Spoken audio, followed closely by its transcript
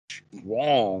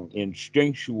strong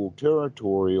instinctual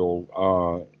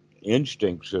territorial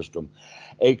instinct system,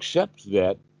 except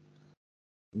that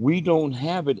we don't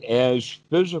have it as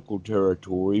physical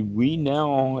territory. We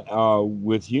now,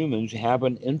 with humans, have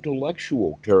an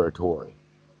intellectual territory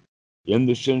in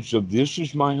the sense of this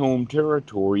is my home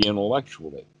territory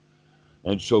intellectually.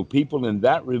 And so people in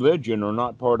that religion are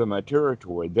not part of my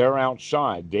territory. They're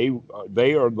outside.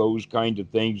 They are those kind of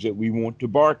things that we want to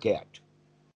bark at.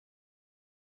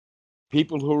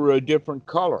 People who are a different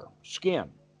color, skin,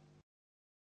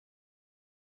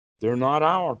 they're not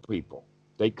our people.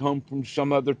 They come from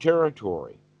some other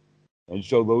territory. And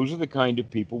so those are the kind of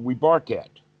people we bark at.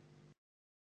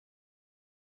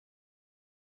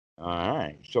 All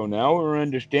right. So now we're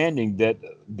understanding that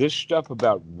this stuff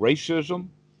about racism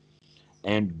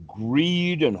and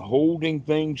greed and holding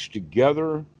things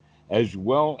together, as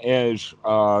well as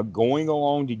going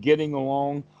along to getting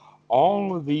along,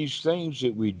 all of these things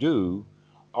that we do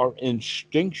are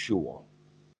instinctual.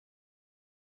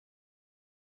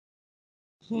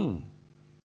 Hmm.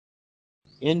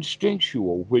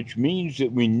 Instinctual, which means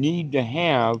that we need to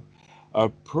have a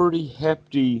pretty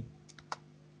hefty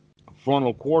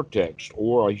frontal cortex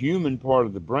or a human part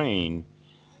of the brain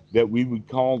that we would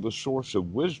call the source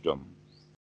of wisdom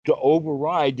to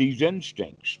override these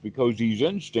instincts because these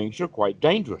instincts are quite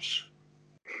dangerous.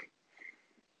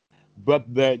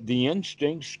 But that the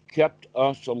instincts kept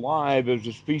us alive as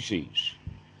a species.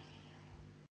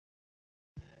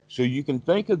 So you can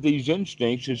think of these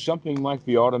instincts as something like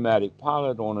the automatic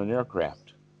pilot on an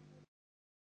aircraft.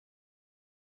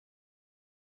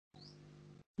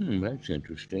 That's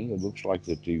interesting. It looks like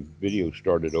that the video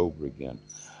started over again.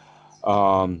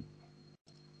 Um,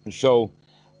 so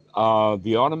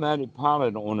the automatic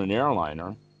pilot on an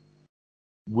airliner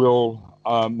will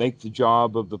make the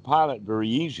job of the pilot very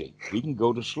easy. He can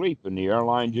go to sleep and the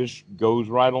airline just goes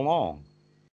right along.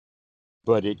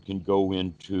 But it can go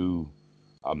into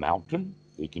a mountain,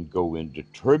 it can go into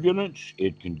turbulence,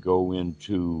 it can go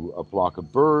into a flock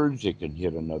of birds, it can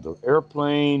hit another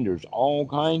airplane. There's all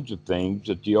kinds of things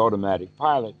that the automatic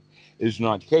pilot is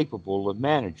not capable of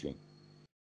managing.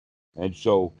 And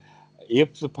so,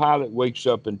 if the pilot wakes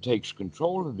up and takes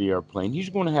control of the airplane, he's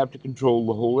going to have to control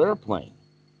the whole airplane.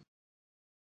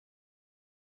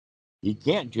 He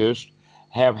can't just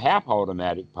have half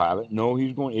automatic pilot. No,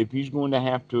 he's going if he's going to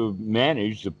have to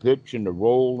manage the pitch and the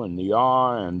roll and the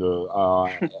yaw and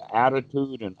the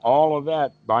attitude and all of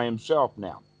that by himself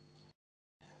now.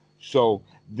 So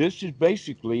this is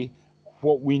basically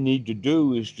what we need to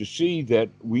do is to see that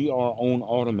we are on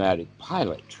automatic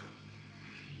pilot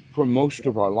for most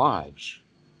of our lives.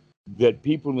 That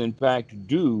people, in fact,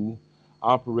 do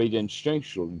operate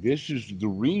instinctually. This is the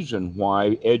reason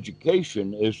why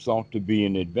education is thought to be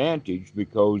an advantage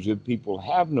because if people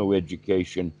have no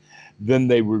education, then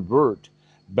they revert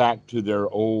back to their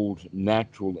old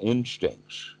natural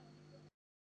instincts.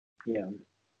 Yeah.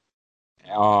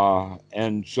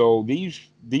 And so these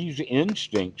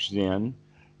instincts, then,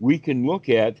 we can look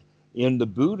at in the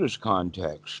Buddhist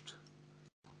context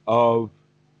of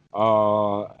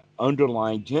uh,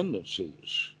 underlying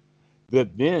tendencies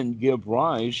that then give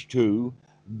rise to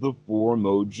the four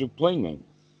modes of clinging.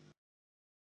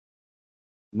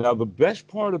 Now, the best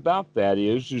part about that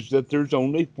is that there's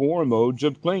only four modes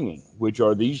of clinging, which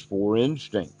are these four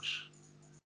instincts.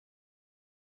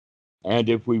 And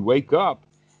if we wake up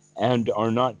and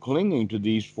are not clinging to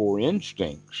these four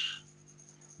instincts,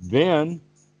 then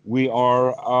we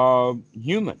are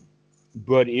human.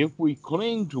 But if we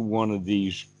cling to one of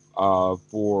these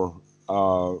four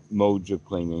modes of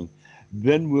clinging,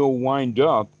 then we'll wind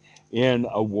up in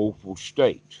a woeful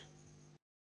state.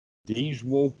 These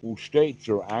woeful states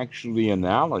are actually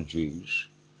analogies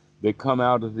that come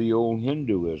out of the old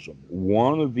Hinduism.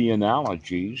 One of the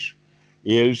analogies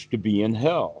is to be in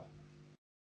hell,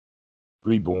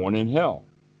 reborn in hell.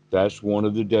 That's one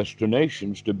of the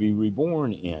destinations to be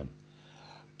reborn in.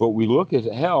 But we look at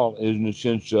hell in the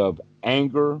sense of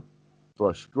anger,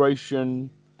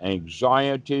 frustration,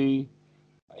 anxiety,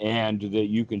 and that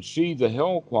you can see the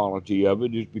hell quality of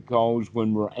it is because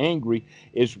when we're angry,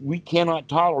 is we cannot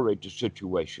tolerate the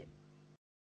situation.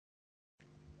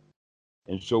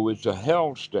 And so it's a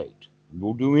hell state.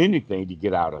 We'll do anything to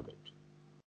get out of it.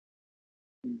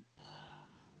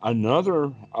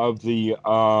 Another of the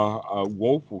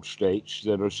woeful states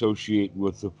that associate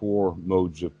with the four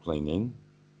modes of clinging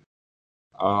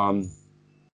um,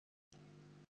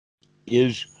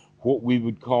 is what we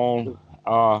would call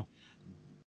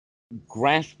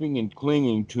grasping and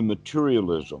clinging to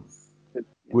materialism,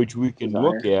 which we can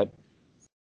look Desire. at.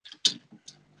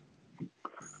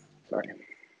 Sorry.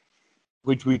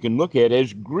 which we can look at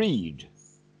as greed,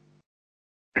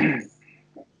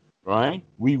 right?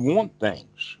 We want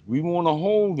things. We want to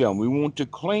hold them. We want to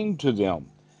cling to them.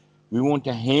 We want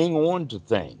to hang on to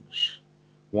things.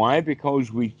 Why?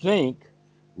 Because we think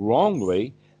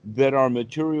wrongly that our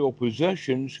material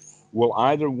possessions will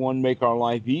either one make our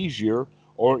life easier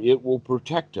or it will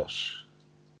protect us.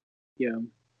 Yeah.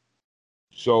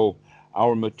 So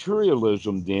our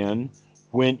materialism then,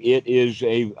 when it is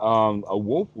a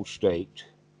woeful state,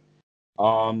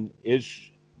 is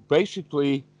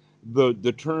basically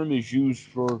the term is used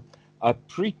for a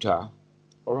preta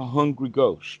or a hungry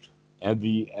ghost. And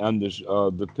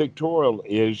the pictorial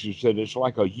is that it's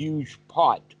like a huge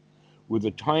pot with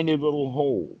a tiny little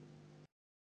hole,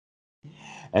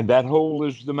 and that hole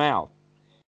is the mouth,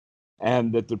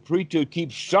 and that the preta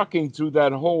keeps sucking through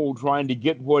that hole trying to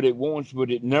get what it wants, but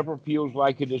it never feels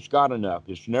like it has got enough.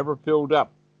 It's never filled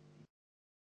up,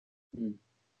 Mm.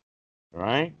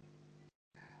 right?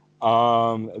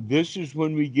 This is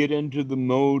when we get into the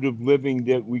mode of living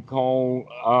that we call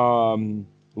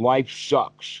life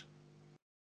sucks.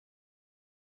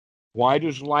 Why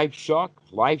does life suck?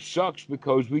 Life sucks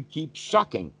because we keep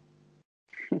sucking.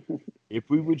 If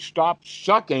we would stop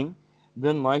sucking,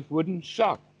 then life wouldn't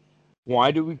suck.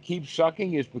 Why do we keep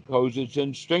sucking? It's because it's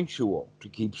instinctual to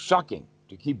keep sucking,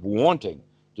 to keep wanting,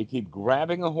 to keep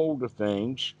grabbing a hold of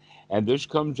things. And this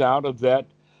comes out of that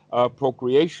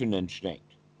procreation instinct.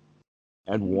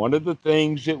 And Mm. one of the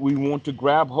things that we want to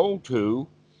grab hold to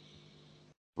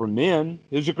for men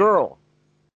is a girl.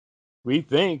 We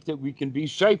think that we can be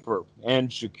safer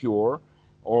and secure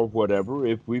or whatever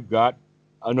if we've got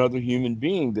another human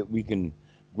being that we can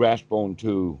grasp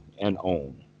onto and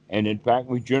own. And in fact,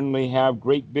 we generally have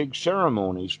great big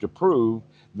ceremonies to prove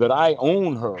that I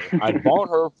own her. I bought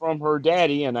her from her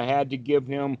daddy, and I had to give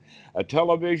him a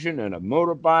television and a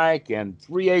motorbike and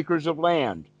 3 acres of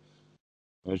land.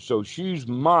 And so she's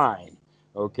mine.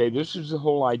 Okay, this is the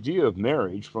whole idea of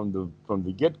marriage from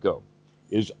the get-go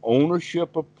is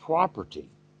ownership of property.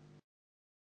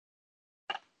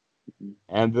 Mhm.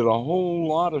 And that a whole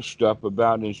lot of stuff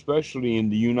about, especially in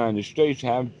the United States,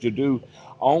 have to do,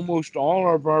 almost all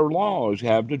of our laws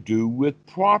have to do with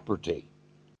property,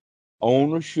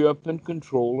 ownership and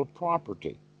control of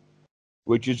property,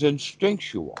 which is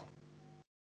instinctual.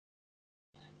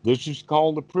 This is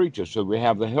called the Preta. So we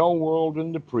have the hell world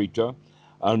and the Preta.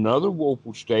 Another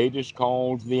woeful state is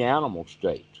called the animal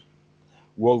state.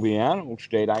 Well, the animal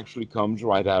state actually comes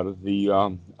right out of the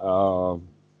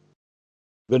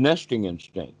nesting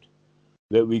instinct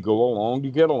that we go along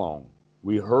to get along.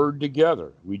 We herd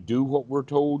together. We do what we're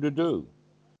told to do.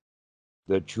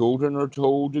 The children are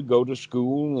told to go to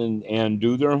school and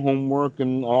do their homework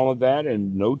and all of that,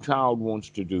 and no child wants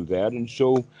to do that. And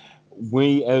so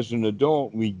we, as an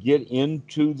adult, we get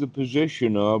into the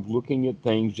position of looking at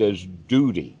things as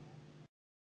duty,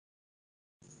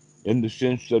 in the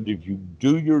sense that if you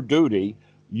do your duty,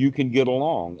 you can get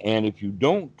along. And if you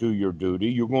don't do your duty,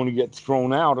 you're going to get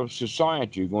thrown out of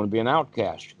society. You're going to be an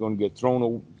outcast. You're going to get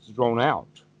thrown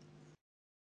out.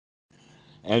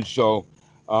 And so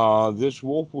this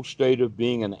woeful state of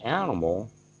being an animal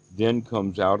then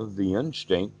comes out of the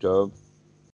instinct of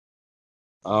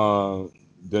uh,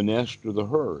 the nest or the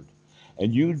herd.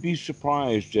 And you'd be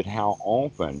surprised at how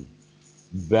often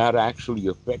that actually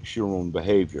affects your own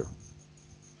behavior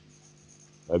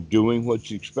of doing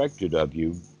what's expected of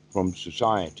you from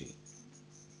society.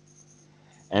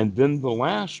 And then the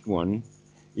last one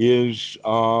is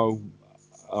uh,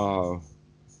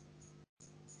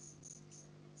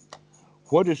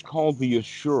 what is called the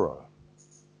Asura.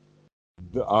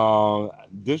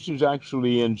 This is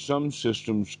actually in some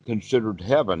systems considered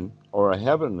heaven or a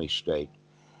heavenly state,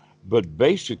 but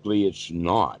basically it's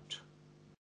not,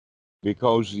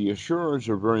 because the Asuras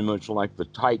are very much like the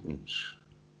Titans.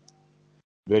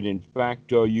 That in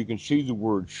fact you can see the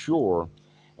word shore,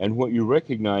 and what you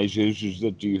recognize is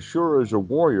that the Asuras are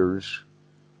warriors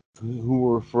who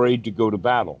are afraid to go to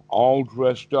battle, all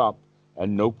dressed up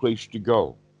and no place to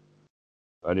go.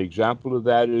 An example of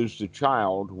that is the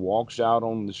child walks out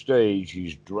on the stage.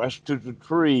 He's dressed as a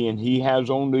tree and he has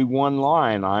only one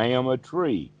line, I am a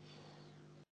tree.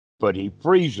 But he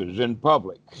freezes in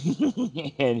public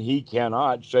and he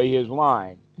cannot say his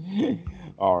line.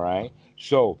 All right.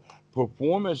 So,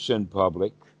 performance in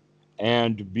public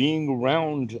and being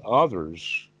around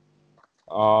others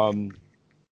um,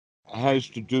 has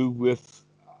to do with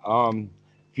um,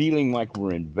 feeling like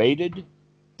we're invaded.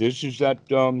 This is that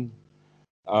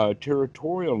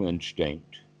territorial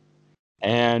instinct.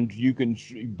 And you can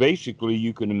basically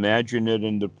you can imagine it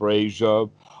in the phrase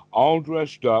of all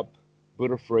dressed up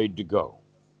but afraid to go.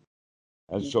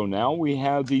 And so now we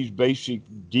have these basic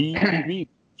deep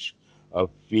feelings of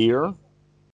fear,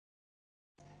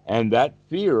 and that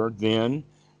fear then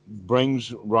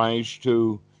brings rise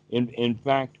to, in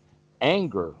fact,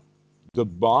 anger. The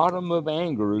bottom of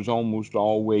anger is almost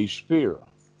always fear.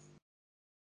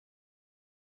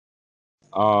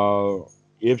 Uh,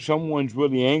 if someone's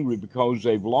really angry because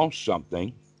they've lost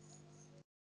something,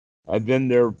 and then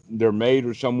their mate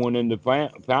or someone in the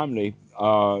family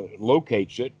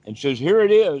locates it and says, "Here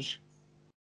it is."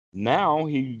 Now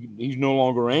he's no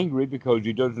longer angry because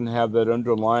he doesn't have that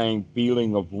underlying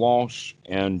feeling of loss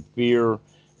and fear,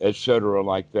 etc.,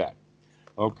 like that.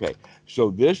 Okay, so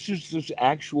this is this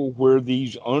actual where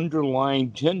these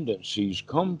underlying tendencies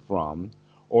come from,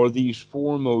 or these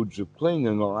four modes of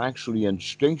clinging are actually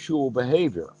instinctual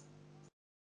behavior,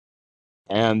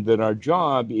 and that our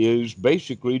job is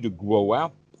basically to grow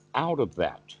out of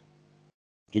that,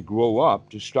 to grow up,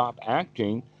 to stop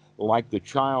acting like the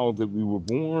child that we were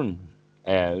born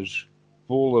as,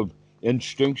 full of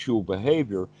instinctual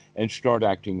behavior, and start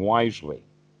acting wisely,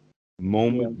 Yeah.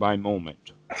 moment by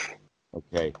moment.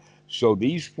 Okay, so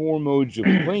these four modes of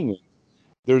clinging,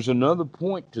 there's another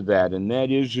point to that, and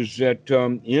that is that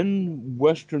in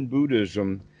Western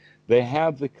Buddhism, they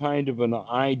have the kind of an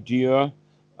idea.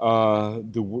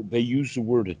 They use the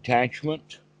word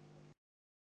attachment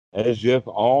as if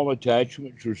all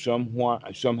attachments are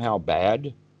somehow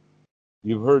bad.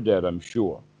 You've heard that, I'm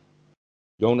sure.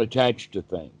 Don't attach to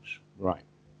things, right?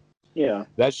 Yeah.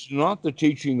 That's not the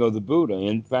teaching of the Buddha.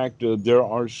 In fact, there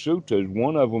are suttas.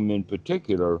 One of them in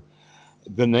particular,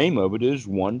 the name of it is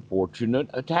One Fortunate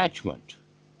Attachment.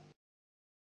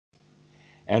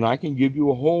 And I can give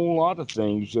you a whole lot of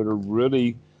things that are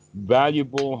really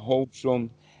valuable,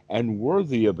 wholesome, and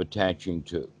worthy of attaching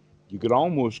to. You could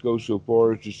almost go so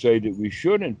far as to say that we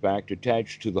should, in fact,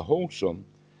 attach to the wholesome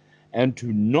and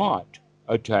to not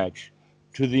attach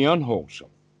to the unwholesome.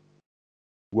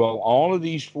 Well, all of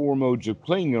these four modes of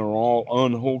clinging are all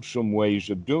unwholesome ways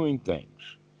of doing things.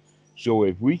 So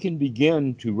if we can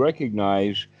begin to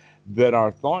recognize that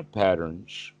our thought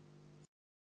patterns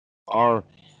are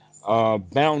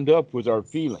bound up with our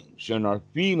feelings, and our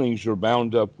feelings are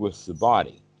bound up with the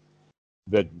body.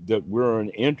 That we're an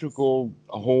integral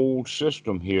whole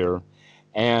system here,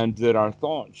 and that our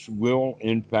thoughts will,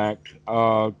 in fact,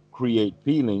 create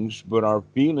feelings, but our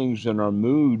feelings and our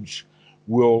moods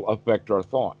will affect our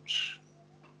thoughts.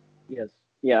 Yes.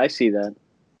 Yeah, I see that.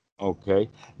 Okay,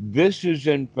 this is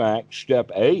in fact step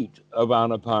 8 of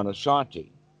Anapanasati,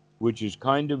 which is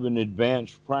kind of an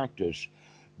advanced practice,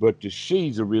 but to see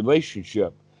the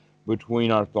relationship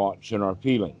between our thoughts and our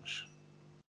feelings.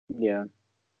 Yeah.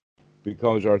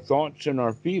 Because our thoughts and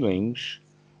our feelings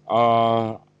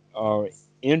uh,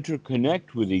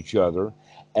 interconnect with each other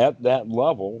at that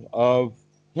level of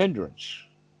hindrance.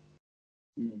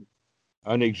 Mm.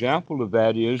 An example of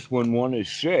that is when one is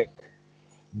sick,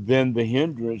 then the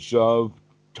hindrance of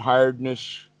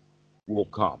tiredness will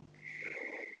come.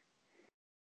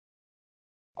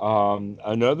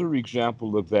 Another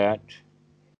example of that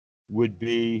would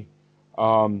be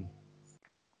um,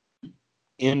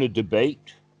 in a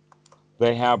debate.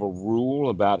 They have a rule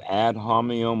about ad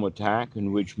hominem attack,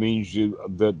 in which means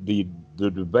that the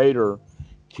debater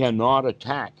cannot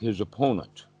attack his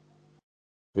opponent,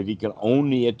 that he can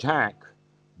only attack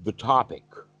the topic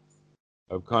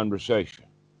of conversation,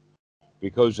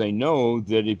 because they know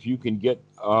that if you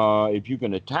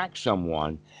can attack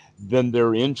someone, then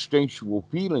their instinctual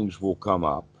feelings will come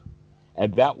up,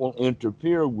 and that will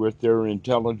interfere with their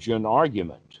intelligent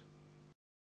argument.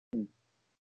 Mm.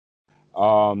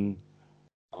 Um,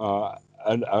 Uh,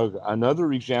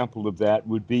 Another example of that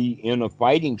would be in a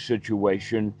fighting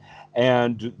situation,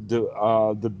 and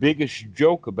the biggest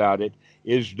joke about it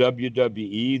is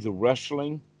WWE, the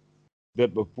wrestling.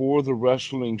 That before the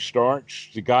wrestling starts,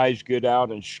 the guys get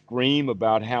out and scream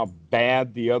about how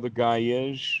bad the other guy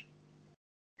is.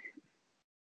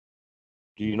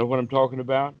 Do you know what I'm talking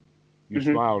about? You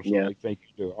smile, so Yeah. I think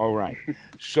you do. All right.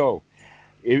 So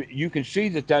you can see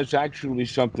that that's actually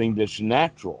something that's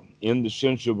natural in the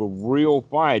sense of a real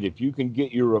fight. If you can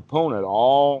get your opponent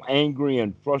all angry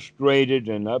and frustrated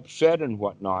and upset and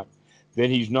whatnot, then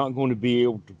he's not going to be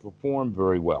able to perform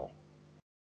very well.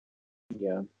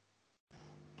 Yeah.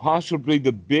 Possibly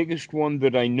the biggest one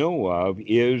that I know of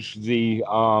is the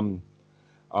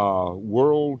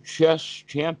World Chess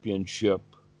Championship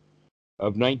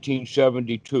of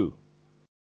 1972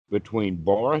 between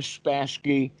Boris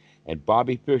Spassky and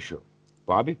Bobby Fischer.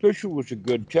 Bobby Fischer was a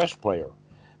good chess player,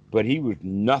 but he was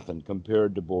nothing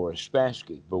compared to Boris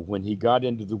Spassky. But when he got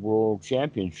into the World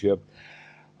Championship,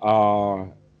 uh,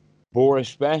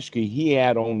 Boris Spassky, he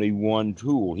had only one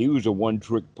tool. He was a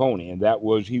one-trick pony, and that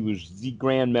was he was the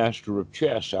grandmaster of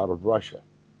chess out of Russia.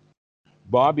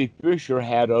 Bobby Fischer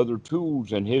had other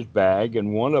tools in his bag,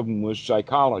 and one of them was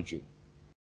psychology.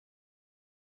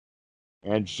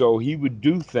 And so he would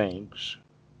do things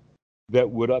that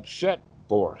would upset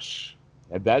Boris.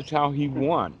 And that's how he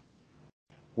won.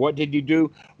 What did he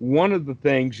do? One of the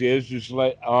things is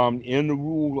like in the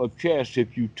rule of chess,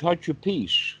 if you touch a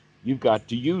piece, you've got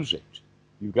to use it.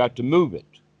 You've got to move it.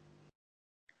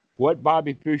 What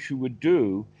Bobby Fischer would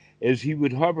do is he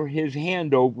would hover his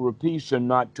hand over a piece and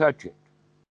not touch it.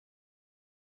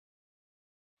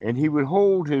 And he would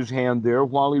hold his hand there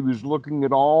while he was looking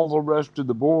at all the rest of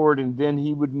the board, and then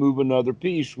he would move another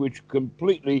piece, which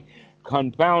completely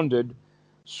confounded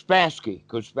Spassky,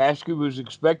 because Spassky was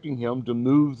expecting him to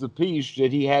move the piece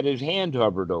that he had his hand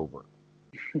hovered over.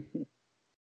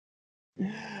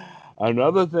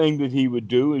 Another thing that he would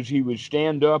do is he would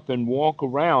stand up and walk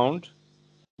around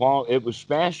while it was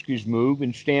Spassky's move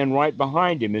and stand right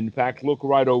behind him. In fact, look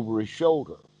right over his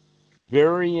shoulder.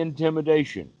 Very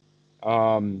intimidation.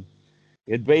 Um,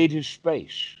 invade his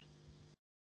space.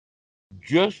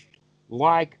 Just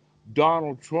like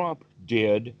Donald Trump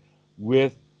did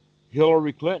with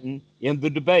Hillary Clinton in the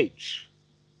debates,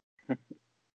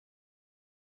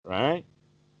 right?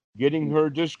 Getting her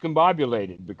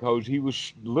discombobulated because he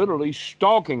was literally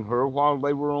stalking her while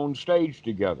they were on stage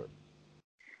together.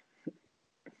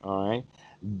 All right.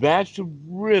 That's a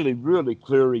really, really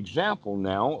clear example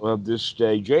now of this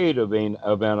stage 8 of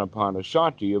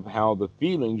Anapanasati, of how the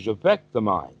feelings affect the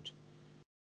mind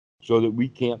so that we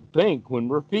can't think when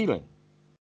we're feeling.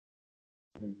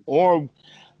 Or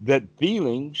that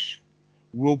feelings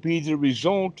will be the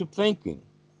result of thinking.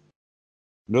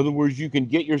 In other words, you can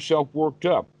get yourself worked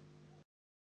up.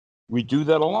 We do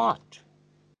that a lot.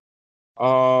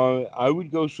 I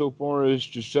would go so far as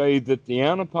to say that the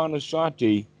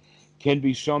Anapanasati can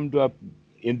be summed up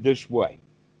in this way.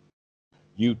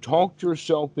 You talked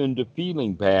yourself into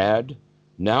feeling bad.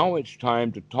 Now it's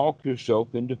time to talk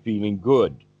yourself into feeling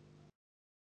good.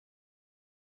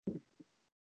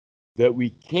 That we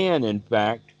can, in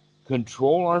fact,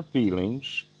 control our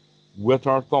feelings with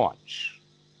our thoughts.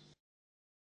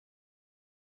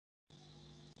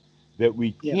 That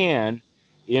we Yeah. can,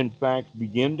 in fact,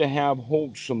 begin to have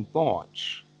wholesome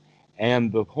thoughts.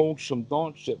 And the wholesome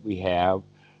thoughts that we have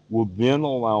will then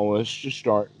allow us to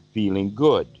start feeling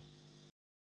good.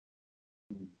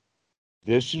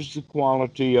 This is the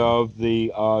quality of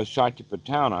the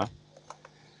Satipatthana.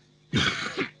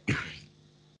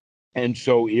 And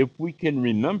so, if we can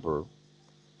remember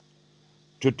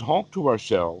to talk to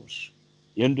ourselves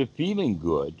into feeling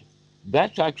good,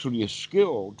 that's actually a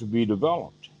skill to be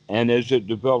developed. And as it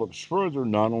develops further,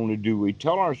 not only do we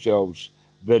tell ourselves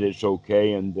that it's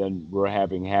okay and then we're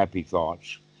having happy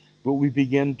thoughts, but we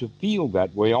begin to feel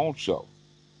that way also.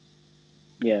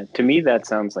 Yeah. To me, that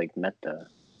sounds like metta.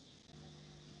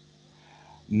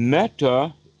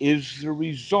 Metta is the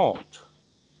result.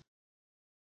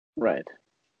 Right.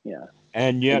 Yeah.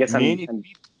 And I yet guess many I'm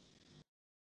people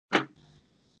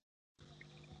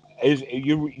is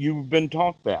you've been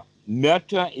taught that.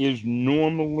 Metta is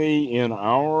normally in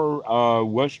our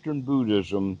Western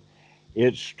Buddhism,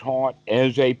 it's taught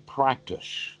as a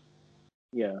practice.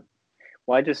 yeah.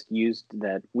 Well, I just used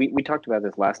that. We talked about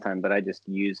this last time, but I just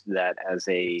used that as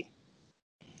a,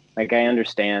 like, I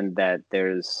understand that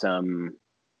there's some,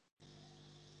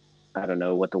 I don't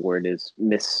know what the word is,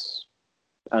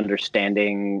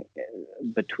 misunderstanding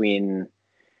between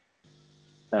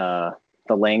uh,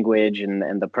 the language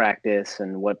and the practice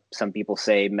and what some people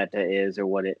say metta is, or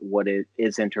what it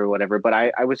isn't, or whatever. But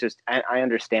I was just, I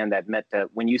understand that metta,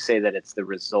 when you say that it's the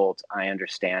result, I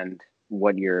understand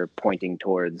what you're pointing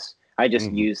towards. I just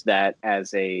Hmm. use that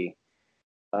as a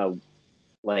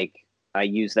like I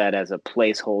use that as a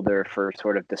placeholder for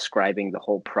sort of describing the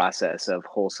whole process of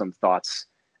wholesome thoughts,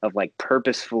 of like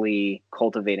purposefully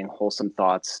cultivating wholesome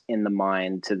thoughts in the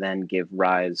mind to then give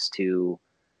rise to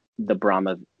the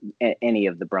Brahma, any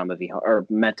of the Brahma Vihara, or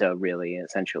Metta, really,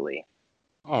 essentially.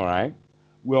 All right.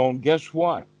 Well, guess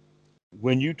what?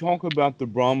 When you talk about the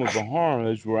Brahma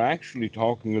Viharas, we're actually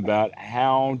talking about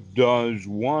how does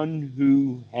one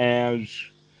who has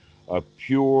a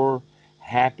pure,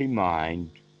 happy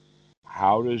mind,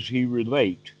 how does he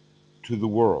relate to the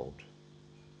world?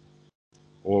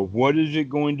 Or what is it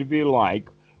going to be like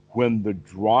when the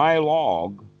dry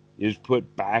log is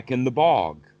put back in the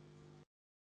bog?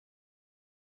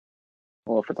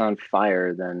 Well, if it's on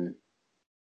fire, then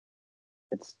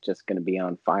it's just going to be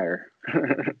on fire.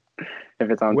 If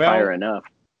it's on fire Well, enough,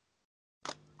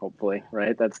 hopefully,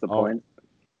 right? That's the uh, point.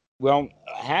 Well,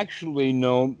 actually,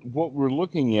 no. What we're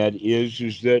looking at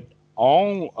is that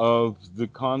all of the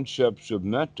concepts of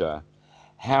metta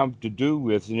have to do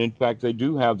with, and in fact, they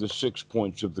do have the 6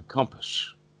 points of the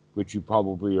compass, which you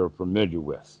probably are familiar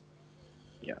with.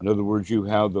 Yeah. In other words, you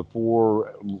have the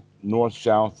four north,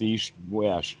 south, east,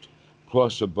 west,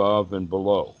 plus above and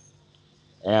below.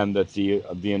 And that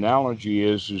the analogy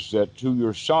is that to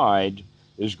your side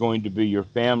is going to be your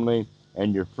family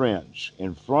and your friends.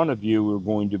 In front of you are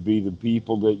going to be the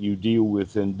people that you deal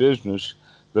with in business.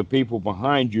 The people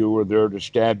behind you are there to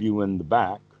stab you in the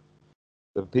back.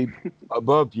 The people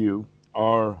above you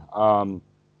are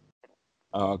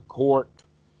court,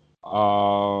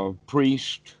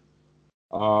 priest,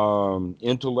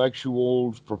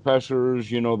 intellectuals, professors,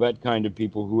 that kind of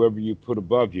people, whoever you put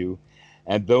above you.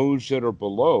 And those that are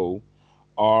below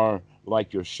are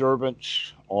like your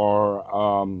servants or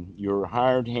your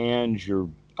hired hands, your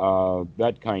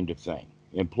that kind of thing,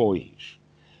 employees.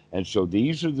 And so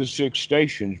these are the 6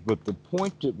 stations. But the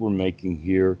point that we're making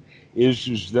here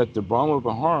is that the Brahma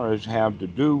Viharas have to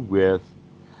do with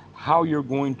how you're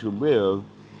going to live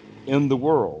in the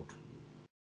world.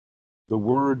 The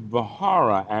word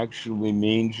Vihara actually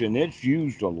means, and it's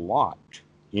used a lot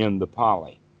in the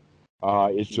Pali. It's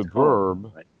a It's home,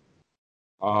 verb, right?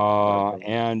 Or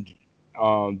and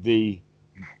the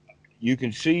you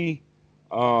can see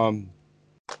um,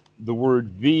 the word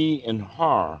V and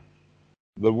har.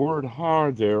 The word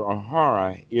har there, or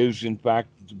hara, is in fact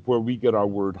where we get our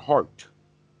word heart.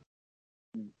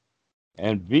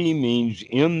 And V means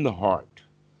in the heart.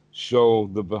 So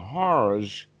the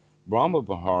Viharas, Brahma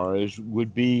Viharas,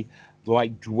 would be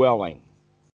like dwelling,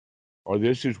 or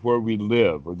this is where we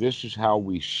live, or this is how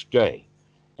we stay.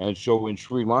 And so in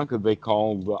Sri Lanka, they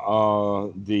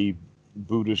call the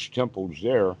Buddhist temples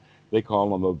there, they call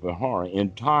them a vihara.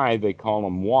 In Thai, they call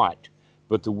them wat,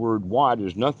 but the word wat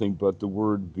is nothing but the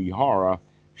word vihara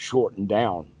shortened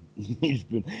down.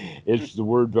 It's the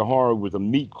word vihara with a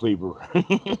meat cleaver.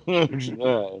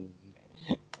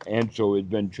 And so it's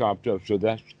been chopped up. So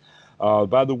that's,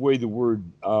 by the way, the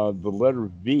letter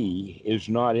V is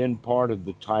not in part of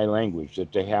the Thai language,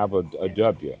 that they have a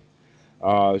W.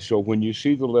 So when you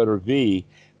see the letter V,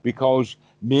 because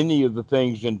many of the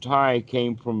things in Thai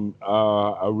came from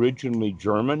originally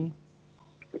German,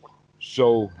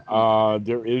 so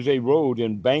there is a road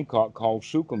in Bangkok called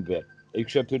Sukhumvit,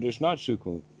 except that it's not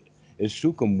Sukhum, it's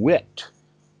Sukhumvit,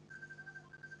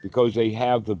 because they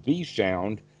have the V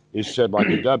sound is said like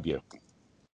a W.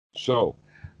 So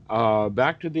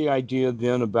back to the idea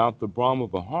then about the Brahma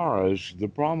Viharas. The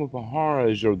Brahma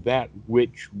Viharas are that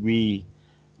which we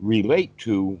relate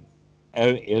to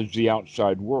as the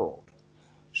outside world.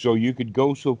 So you could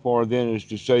go so far then as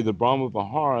to say the Brahma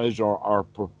Viharas are our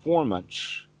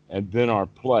performance and then our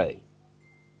play.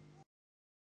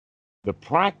 The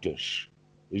practice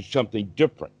is something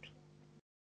different.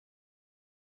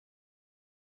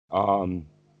 Um,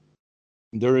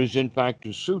 there is, in fact, a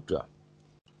sutta.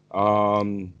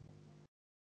 Um,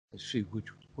 let's see,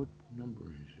 what number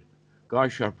is it?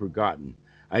 Gosh, I've forgotten.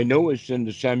 I know it's in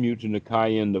the Samyutta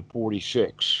Nikaya in the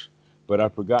 46, but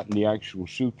I've forgotten the actual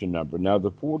sutta number. Now,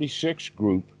 the 46th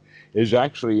group is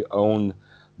actually on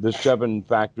the 7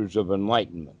 factors of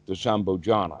enlightenment, the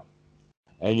Sambhojana.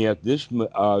 And yet, this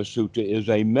sutta is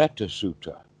a metta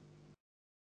sutta.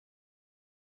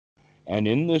 And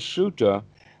in this sutta,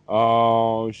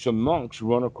 some monks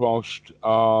run across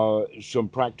some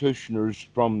practitioners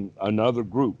from another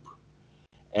group.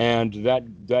 And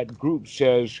that group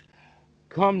says,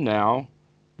 come now,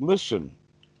 listen.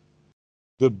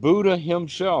 The Buddha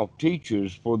himself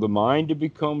teaches for the mind to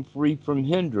become free from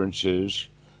hindrances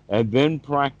and then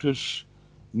practice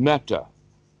metta,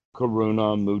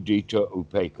 karuna, mudita,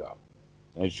 upekkha.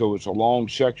 And so it's a long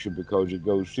section because it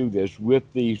goes through this with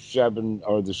the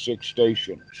 6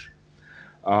 stations.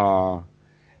 Uh,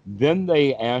 then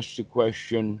they ask the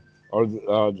question,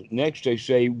 or next they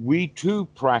say, we too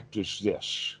practice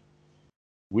this.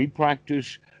 We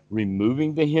practice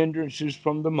removing the hindrances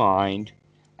from the mind,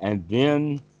 and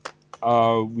then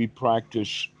we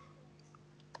practice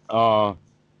uh,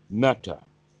 metta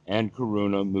and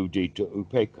karuna, mudita,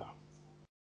 upekkha.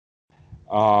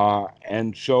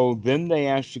 And so then they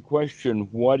ask the question,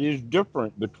 what is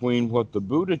different between what the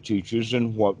Buddha teaches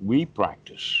and what we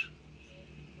practice?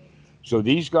 So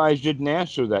these guys didn't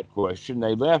answer that question.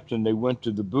 They left and they went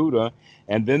to the Buddha,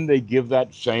 and then they give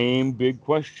that same big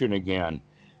question again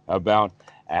about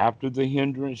after the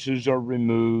hindrances are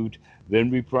removed, then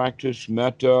we practice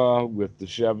metta with the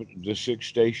 6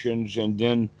 stations, and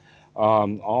then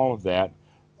all of that.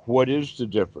 What is the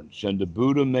difference? And the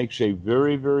Buddha makes a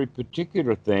very, very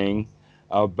particular thing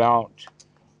about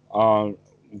Uh,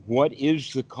 what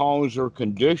is the cause or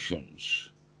conditions?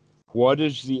 What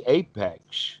is the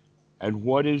apex? And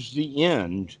what is the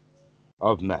end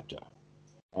of metta?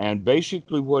 And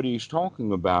basically, what he's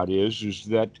talking about is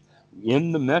that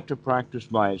in the metta practice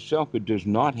by itself, it does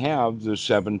not have the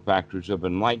seven factors of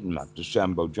enlightenment, the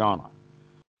sambojana,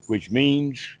 which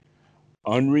means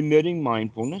unremitting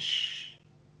mindfulness,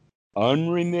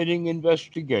 unremitting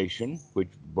investigation, which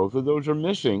both of those are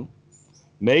missing.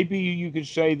 Maybe you could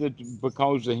say that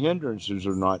because the hindrances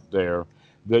are not there,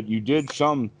 that you did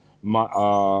some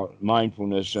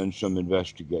mindfulness and some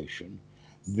investigation,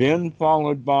 then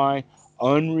followed by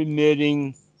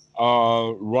unremitting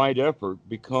right effort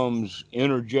becomes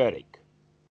energetic,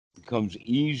 becomes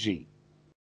easy,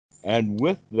 and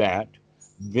with that,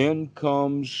 then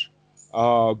comes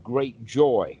great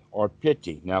joy or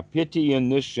piti. Now, piti in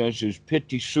this sense is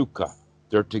piti sukha.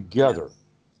 They're Yeah. together.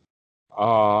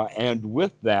 And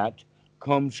with that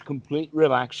comes complete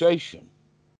relaxation.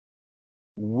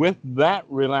 With that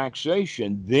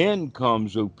relaxation, then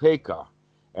comes upekkha.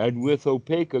 And with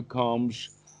upekkha comes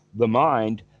the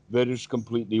mind that is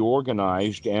completely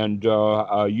organized and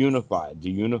unified, the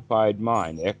unified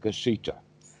mind, ekasita.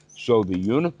 So the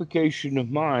unification of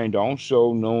mind,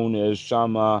 also known as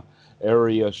sama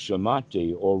area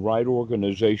samadhi or right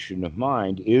organization of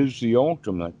mind, is the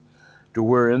ultimate to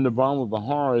where in the Brahma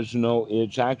Viharas, no,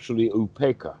 it's actually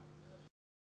upekkha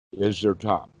is their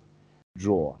top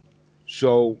drawer.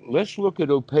 So let's look at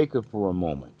upekkha for a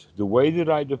moment. The way that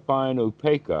I define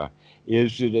upekkha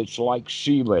is that it's like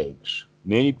sea legs.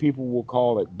 Many people will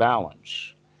call it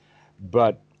balance,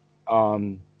 but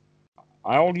um,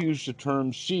 I'll use the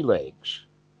term sea legs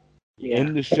Yeah.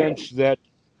 in the sense that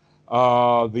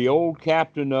the old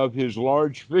captain of his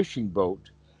large fishing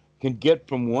boat can get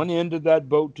from one end of that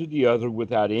boat to the other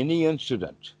without any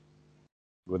incident,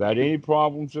 without any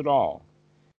problems at all.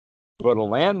 But a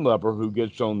landlubber who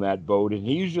gets on that boat and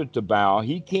he's at the bow,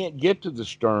 he can't get to the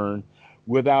stern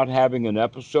without having an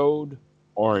episode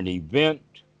or an event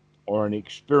or an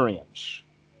experience.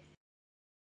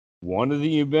 One of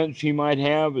the events he might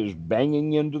have is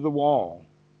banging into the wall.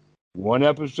 One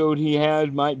episode he has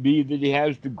might be that he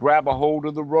has to grab a hold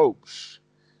of the ropes.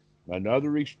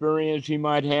 Another experience he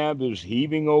might have is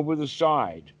heaving over the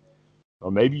side,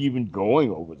 or maybe even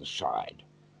going over the side.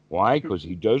 Why? Because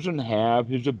he doesn't have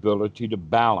his ability to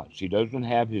balance. He doesn't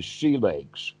have his sea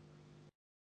legs.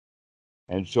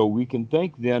 And so we can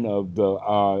think then of the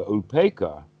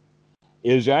upekkha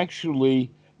is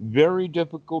actually very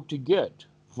difficult to get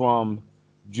from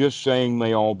just saying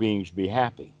may all beings be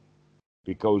happy.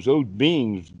 Because those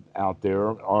beings out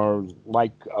there are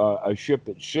like a ship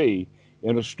at sea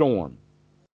in a storm,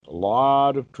 a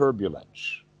lot of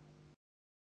turbulence.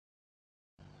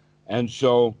 And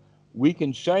so we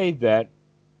can say that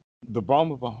the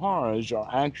Brahma Viharas are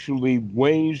actually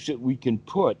ways that we can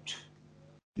put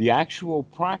the actual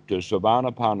practice of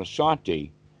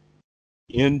anapanasati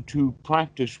into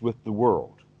practice with the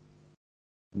world.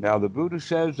 Now, the Buddha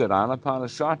says that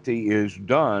anapanasati is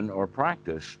done or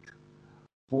practiced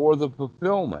for the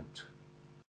fulfillment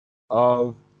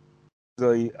of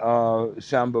the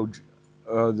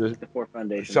the The four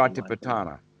foundations of mindfulness.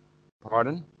 satipatthana.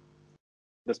 Pardon?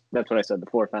 That's what I said. The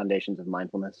four foundations of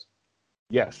mindfulness.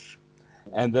 Yes.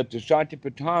 And that the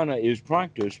satipatthana is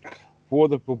practiced for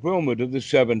the fulfillment of the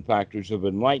seven factors of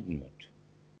enlightenment.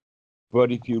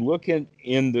 But if you look in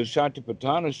the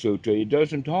Satipatthana Sutta, it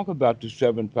doesn't talk about the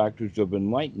seven factors of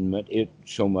enlightenment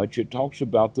so much. It talks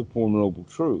about the Four Noble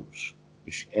Truths,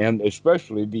 and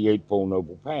especially the Eightfold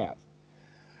Noble Path.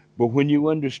 But when you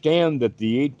understand that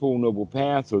the Eightfold Noble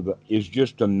Path is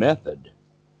just a method,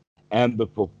 and the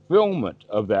fulfillment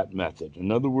of that method, in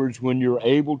other words, when you're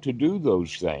able to do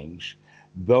those things,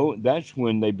 though that's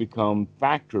when they become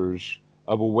factors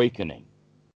of awakening.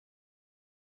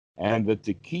 And that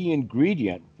the key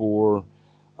ingredient for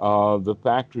the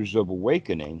factors of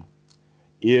awakening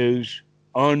is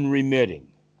unremitting.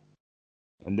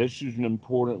 And this is an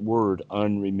important word,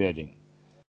 unremitting.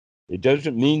 It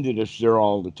doesn't mean that it's there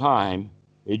all the time,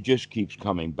 it just keeps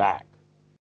coming back.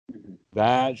 Mhm.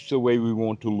 That's the way we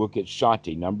want to look at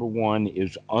sati. Number one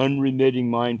is unremitting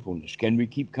mindfulness. Can we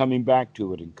keep coming back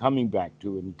to it and coming back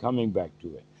to it and coming back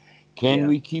to it? Can Yeah.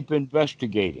 we keep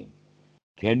investigating?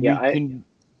 Can Yeah. we can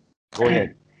go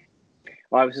ahead?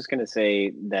 Well, I was just gonna say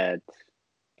that.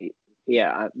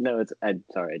 Yeah. No, it's.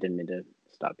 Sorry, I didn't mean to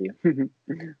stop you.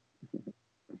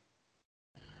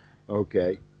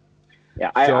 Okay.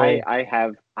 Yeah, So I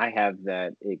have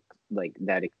that like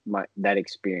that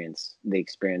experience, the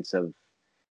experience of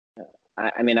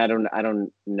I mean I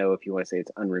don't know if you want to say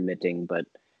it's unremitting, but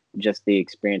just the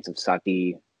experience of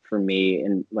sati for me,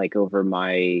 and like over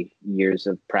my years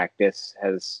of practice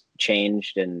has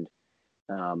changed, and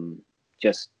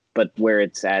just but where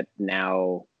it's at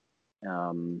now,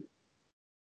 um,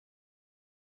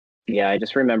 yeah, I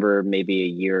just remember maybe a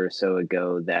year or so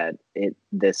ago that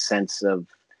this sense of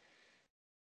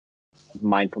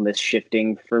mindfulness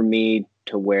shifting for me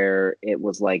to where it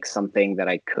was like something that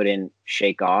I couldn't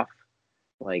shake off.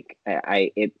 Like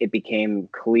it became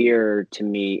clear to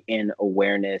me in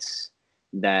awareness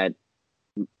that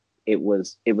it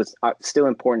was still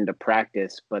important to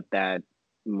practice, but that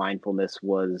mindfulness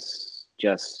was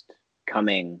just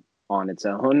coming on its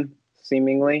own,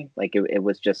 seemingly. Like it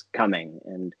was just coming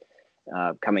and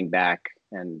coming back,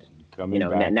 and Coming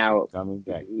back, now, coming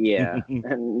back. yeah,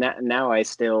 and now I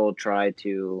still try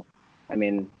to. I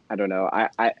mean, I don't know.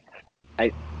 I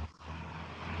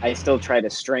I still try to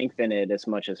strengthen it as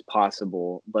much as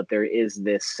possible, but there is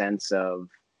this sense of,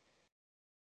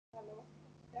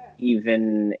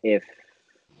 even if,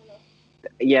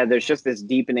 yeah, there's just this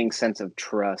deepening sense of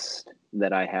trust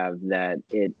that I have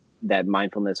that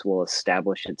mindfulness will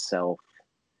establish itself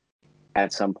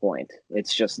at some point.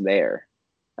 It's just there.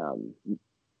 Um,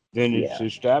 Then it's yeah,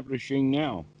 establishing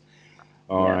now.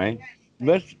 All yeah. right.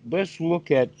 Let's look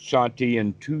at sati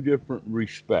in two different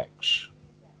respects.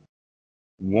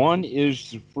 One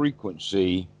is the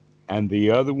frequency, and the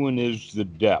other one is the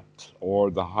depth or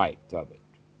the height of it.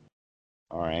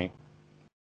 All right.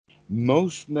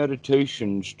 Most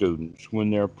meditation students, when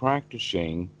they're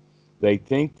practicing, they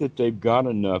think that they've got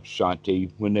enough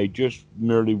sati when they just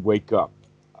merely wake up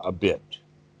a bit.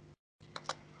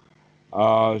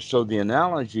 So the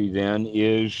analogy then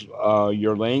is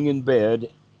you're laying in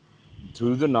bed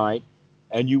through the night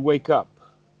and you wake up.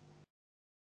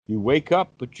 You wake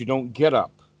up, but you don't get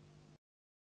up.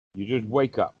 You just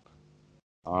wake up.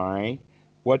 All right.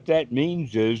 What that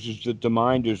means is that the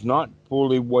mind is not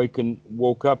fully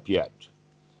woke up yet.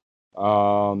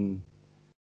 Um,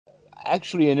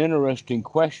 Actually, an interesting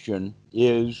question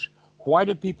is, why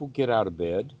do people get out of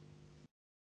bed?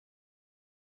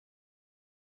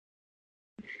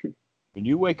 When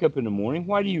you wake up in the morning,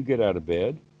 why do you get out of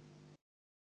bed?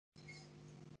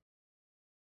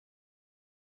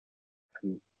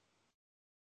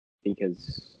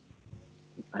 Because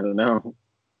I don't know,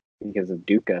 because of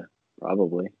dukkha,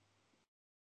 probably.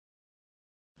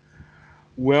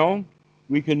 Well,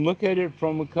 we can look at it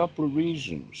from a couple of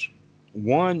reasons.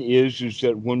 One is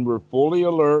that when we're fully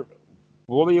alert,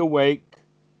 fully awake,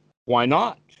 why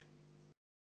not?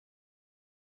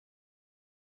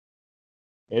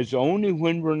 It's only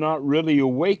when we're not really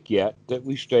awake yet that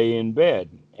we stay in bed.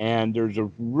 And there's a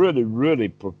really, really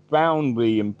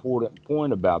profoundly important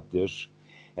point about this,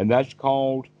 and that's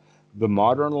called the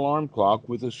modern alarm clock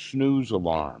with a snooze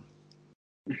alarm.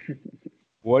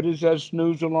 What is that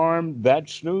snooze alarm? That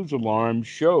snooze alarm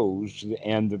shows,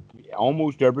 and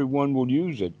almost everyone will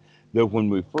use it, that when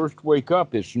we first wake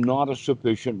up, it's not a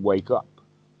sufficient wake up.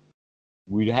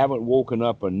 We haven't woken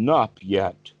up enough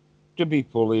yet to be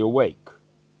fully awake.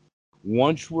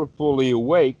 Once we're fully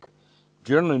awake,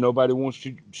 generally nobody wants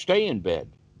to stay in bed.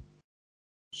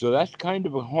 So that's kind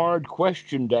of a hard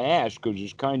question to ask because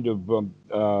it's kind of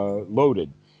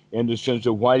loaded in the sense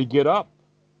of why get up.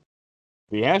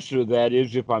 The answer to that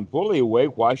is if I'm fully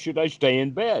awake, why should I stay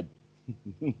in bed?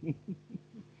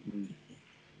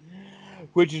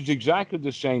 Which is exactly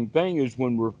the same thing as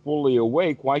when we're fully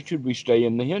awake, why should we stay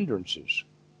in the hindrances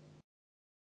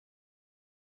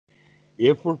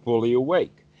if we're fully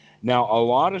awake? Now, a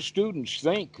lot of students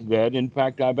think that, in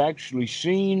fact, I've actually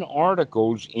seen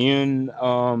articles in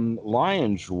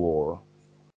Lion's Roar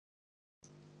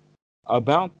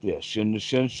about this in the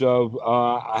sense of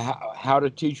how to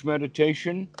teach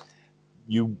meditation.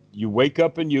 You wake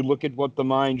up and you look at what the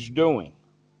mind's doing,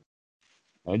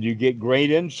 and you get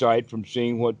great insight from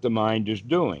seeing what the mind is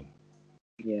doing.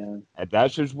 Yeah. And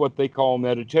that's just what they call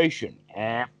meditation.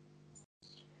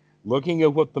 Looking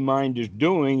at what the mind is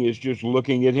doing is just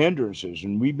looking at hindrances,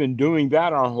 and we've been doing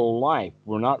that our whole life.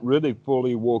 We're not really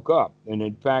fully woke up, and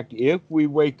in fact, if we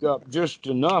wake up just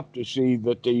enough to see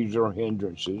that these are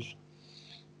hindrances,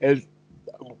 as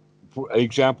for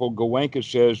example, Goenka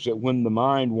says that when the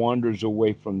mind wanders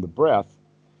away from the breath,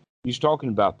 he's talking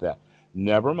about that.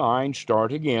 Never mind,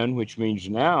 start again, which means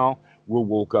now we're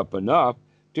woke up enough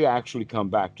to actually come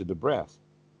back to the breath.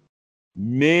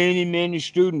 Many, many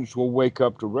students will wake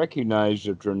up to recognize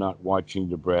that they're not watching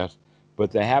the breath,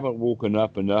 but they haven't woken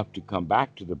up enough to come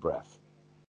back to the breath.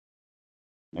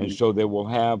 And so they will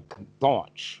have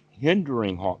thoughts,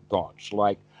 hindering thoughts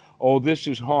like, oh, this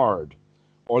is hard,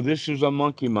 or this is a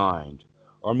monkey mind,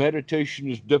 or meditation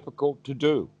is difficult to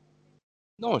do.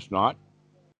 No, it's not.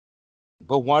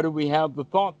 But why do we have the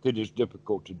thought that is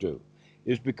difficult to do?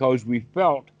 Is because we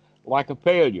felt like a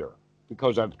failure.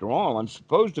 Because after all, I'm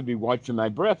supposed to be watching my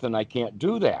breath and I can't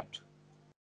do that.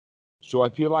 So I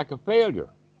feel like a failure.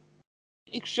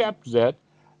 Except that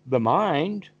the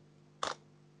mind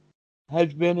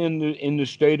has been in the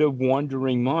state of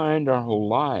wandering mind our whole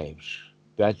lives.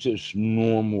 That's its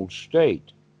normal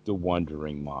state, the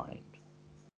wandering mind.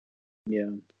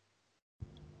 Yeah.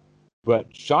 But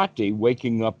sati,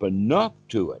 waking up enough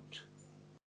to it,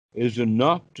 is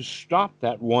enough to stop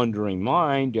that wandering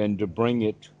mind and to bring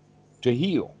it to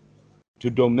heel, to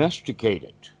domesticate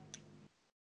it.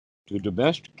 To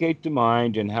domesticate the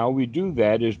mind, and how we do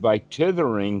that is by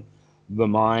tethering the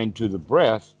mind to the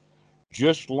breath,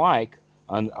 just like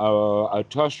a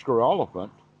tusker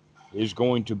elephant is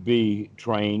going to be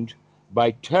trained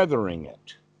by tethering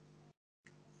it.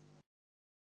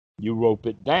 You rope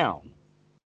it down,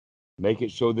 make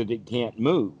it so that it can't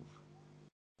move,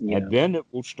 and Yeah. then it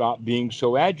will stop being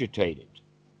so agitated.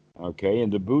 Okay,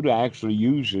 and the Buddha actually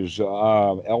uses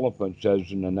elephants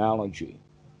as an analogy.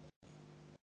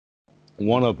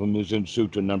 One of them is in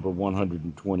Sutta number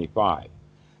 125.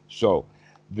 So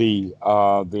the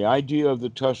idea of the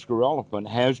tusker elephant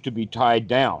has to be tied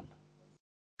down,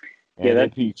 Yeah. and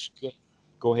if he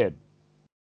go ahead.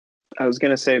 I was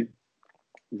gonna say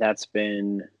that's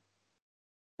been.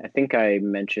 I think I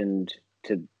mentioned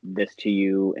this to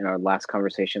you in our last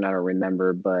conversation. I don't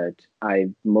remember, but I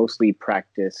mostly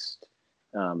practiced,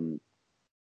 um,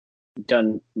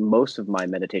 done most of my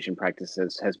meditation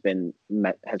practices has been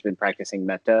practicing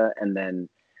metta, and then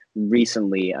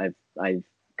recently I've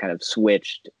kind of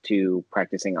switched to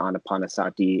practicing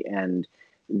anapanasati. And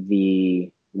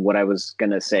the what I was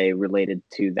going to say related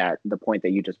to that, the point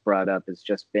that you just brought up, has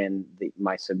just been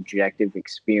my subjective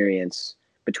experience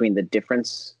between the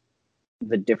differences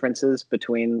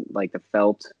between like the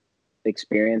felt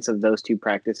experience of those two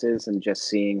practices, and just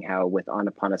seeing how with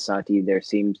anapanasati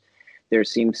there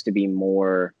seems to be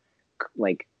more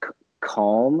like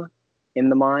calm in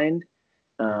the mind,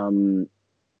 um,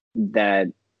 that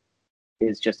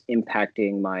is just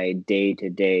impacting my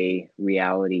day-to-day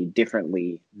reality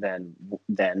differently than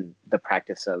the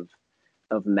practice of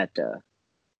metta.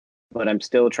 But I'm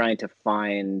still trying to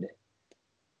find,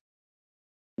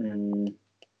 mm,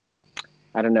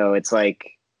 I don't know, it's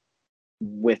like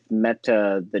with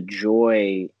metta, the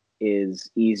joy is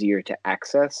easier to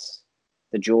access.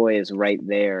 The joy is right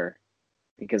there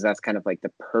because that's kind of like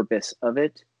the purpose of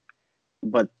it,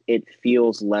 but it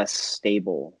feels less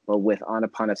stable. But with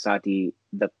anapanasati,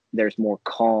 there's more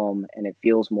calm and it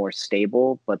feels more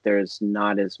stable, but there's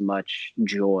not as much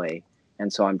joy.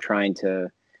 And so I'm trying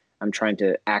to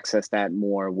access that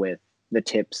more with the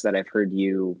tips that I've heard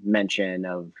you mention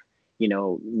of,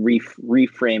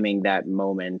 reframing that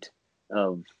moment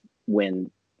of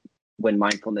when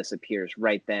mindfulness appears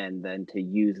right then to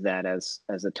use that as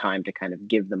a time to kind of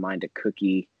give the mind a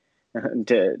cookie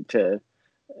to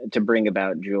bring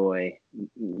about joy.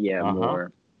 Yeah, Uh huh.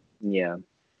 more. Yeah.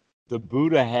 The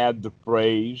Buddha had the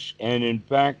phrase, and in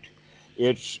fact,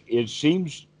 it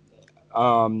seems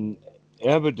um,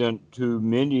 evident to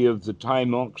many of the Thai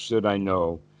monks that I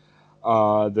know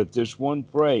that this one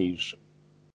phrase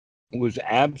was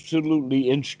absolutely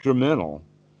instrumental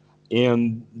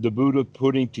in the Buddha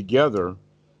putting together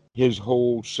his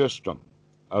whole system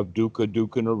of dukkha,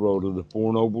 dukkha nirodha, the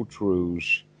Four Noble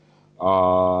Truths,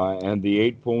 and the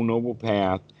Eightfold Noble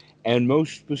Path, and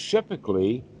most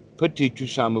specifically, paticca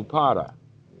samuppada.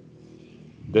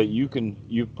 That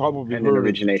you've probably And in heard of the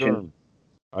origination. term.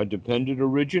 A dependent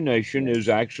origination Yeah. is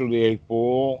actually a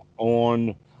full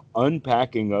on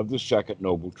unpacking of the second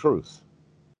noble truth.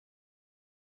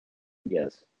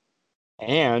 Yes.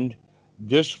 And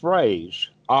this phrase,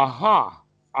 aha,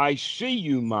 I see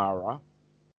you, Mara,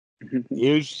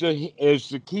 is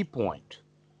the key point.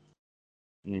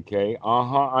 Okay,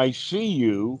 aha, I see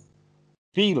you,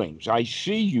 feelings, I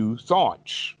see you,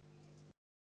 thoughts.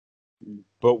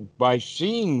 But by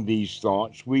seeing these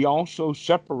thoughts, we also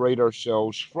separate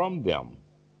ourselves from them.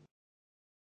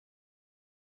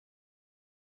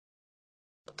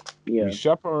 We Yeah.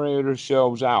 separate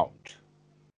ourselves out.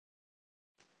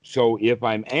 So if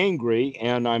I'm angry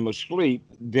and I'm asleep,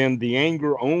 then the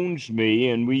anger owns me,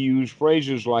 and we use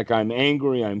phrases like I'm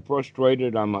angry, I'm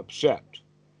frustrated, I'm upset.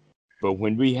 But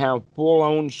when we have full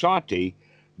on sati,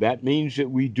 that means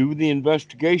that we do the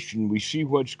investigation, we see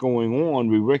what's going on,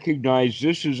 we recognize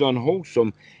this is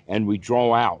unwholesome, and we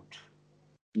draw out.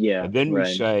 Yeah. And then we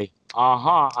Right. say,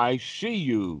 aha, I see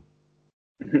you.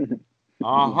 Yeah.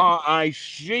 Aha, I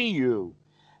see you.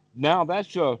 Now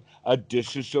that's a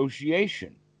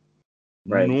disassociation.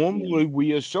 Right. Yeah. Normally,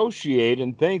 we associate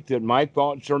and think that my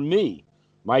thoughts are me,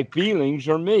 my feelings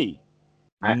are me.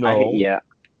 No. Yeah,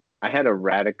 I had a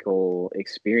radical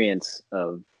experience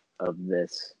of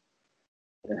this.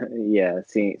 Yeah,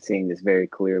 seeing this very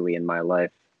clearly in my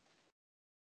life.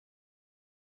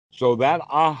 So that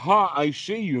aha, I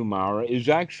see you, Mara, is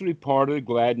actually part of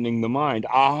gladdening the mind.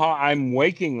 Aha, I'm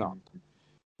waking up.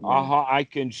 Yeah. Aha, I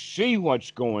can see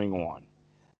what's going on.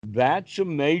 That's a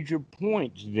major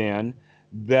point then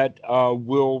that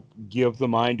will give the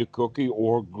mind a cookie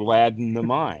or gladden the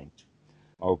mind.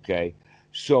 Okay.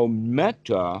 So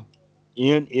metta,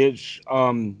 in its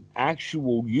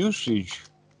actual usage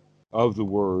of the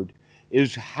word,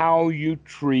 is how you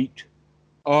treat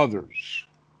others.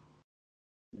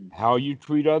 How you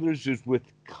treat others is with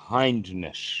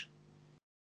kindness.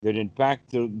 That in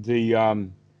fact the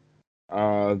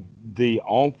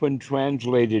often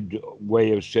translated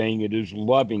way of saying it is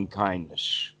loving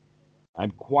kindness.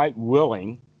 I'm quite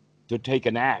willing to take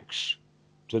an axe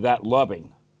to that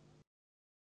loving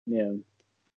Yeah.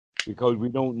 because we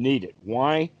don't need it.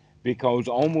 Why? Because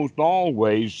almost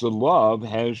always the love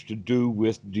has to do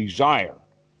with desire.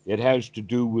 It has to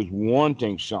do with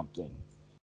wanting something.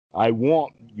 I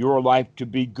want your life to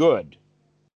be good.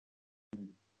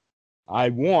 I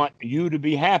want you to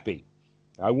be happy.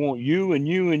 I want you and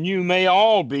you and you, may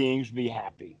all beings be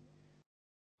happy.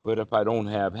 But if I don't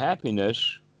have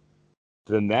happiness,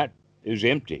 then that is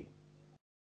empty.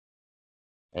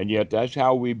 And yet, that's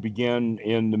how we begin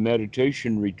in the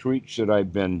meditation retreats that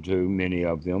I've been to, many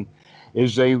of them,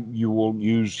 is you will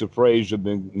use the phrase of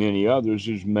many others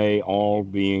is may all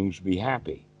beings be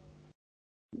happy.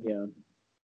 Yeah.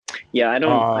 Yeah,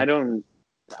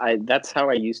 Uh, that's how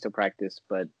I used to practice,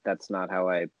 but that's not how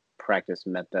I practice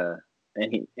metta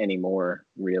anymore,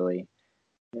 really.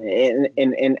 And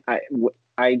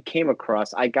I came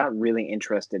across, I got really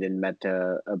interested in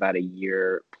metta about a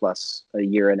year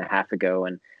and a half ago,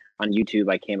 and on YouTube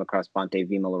I came across Bhante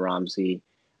Vimalaramsi.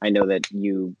 I know that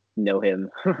you know him.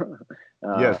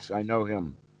 uh, yes, I know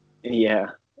him. yeah,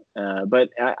 but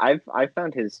I've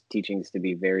found his teachings to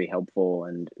be very helpful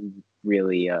and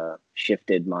really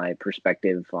shifted my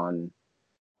perspective on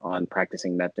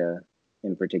practicing metta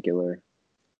in particular,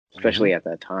 Hmm. especially at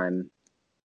that time.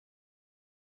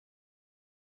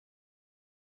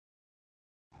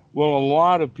 Well, a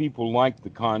lot of people like the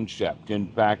concept. In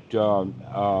fact,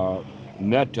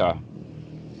 metta,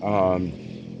 um,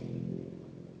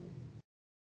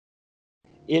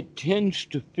 it tends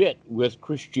to fit with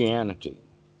Christianity.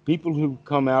 People who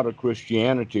come out of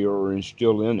Christianity or are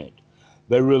still in it,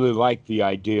 they really like the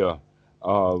idea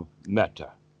of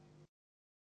metta.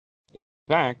 In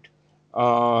fact,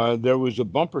 there was a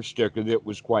bumper sticker that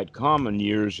was quite common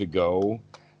years ago,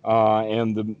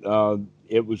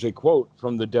 it was a quote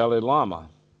from the Dalai Lama.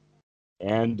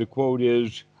 And the quote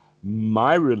is,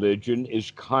 "My religion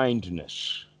is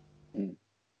kindness." Mm.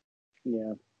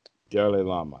 Yeah. Dalai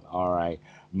Lama. All right.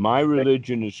 My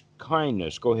religion is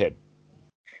kindness. Go ahead.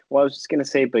 Well, I was just gonna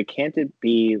say, but can't it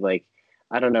be like,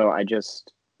 I don't know, I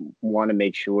just want to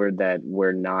make sure that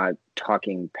we're not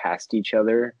talking past each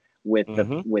other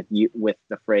Mm-hmm. with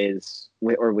the phrase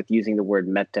or with using the word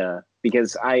metta,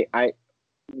 because I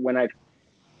when I've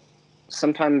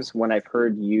sometimes when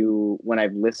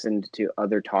I've listened to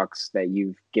other talks that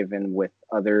you've given with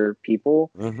other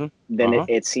people, Mm-hmm. then Uh-huh.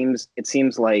 it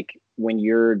seems like when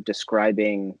you're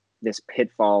describing this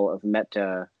pitfall of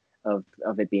metta, of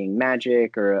it being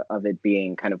magic or of it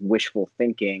being kind of wishful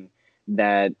thinking,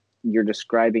 that you're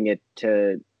describing it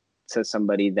to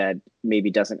somebody that maybe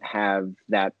doesn't have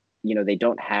that, they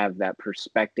don't have that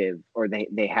perspective, or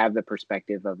they have the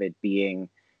perspective of it being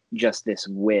just this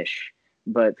wish.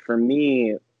 But for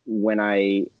me, when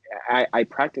I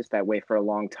practiced that way for a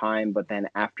long time, but then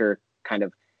after kind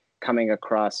of coming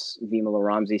across Vimala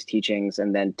Ramsey's teachings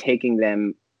and then taking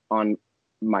them on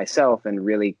myself and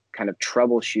really kind of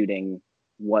troubleshooting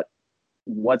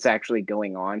what's actually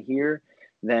going on here,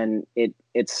 then it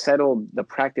settled. The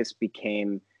practice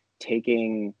became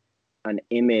taking an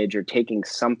image or taking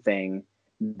something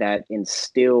that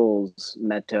instills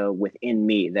metta within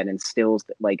me, that instills,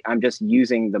 like, I'm just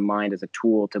using the mind as a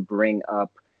tool to bring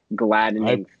up I've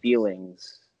gladdening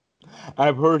feelings.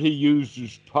 I've heard he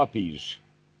uses puppies.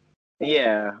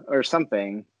 Yeah, or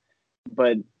something.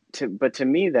 But to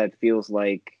me that feels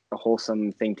like a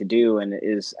wholesome thing to do, and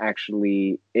is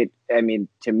actually it. I mean,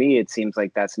 to me it seems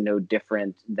like that's no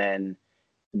different than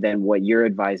what you're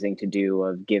advising to do,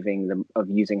 of giving them, of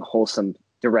using wholesome,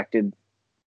 directing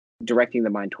the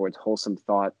mind towards wholesome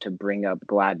thought to bring up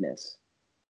gladness.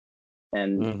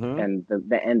 and Mm-hmm.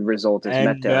 the end result is And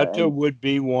metta. Meta And would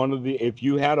be one of the, if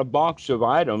you had a box of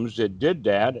items that did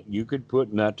that, you could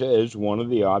put Meta as one of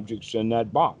the objects in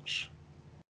that box.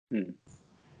 hmm,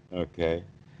 Okay.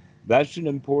 That's an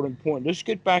important point. Let's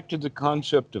get back to the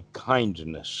concept of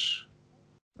kindness.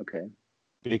 okay,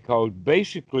 Because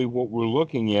basically what we're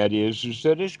looking at is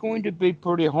that it's going to be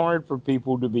pretty hard for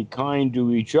people to be kind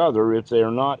to each other if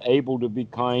they're not able to be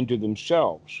kind to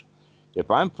themselves. If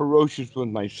I'm ferocious with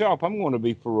myself, I'm going to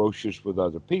be ferocious with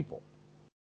other people.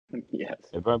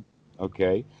 yes, If I'm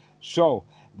okay, so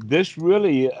this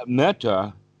really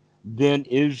meta then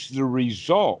is the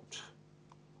result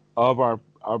of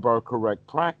our correct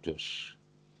practice.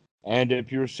 And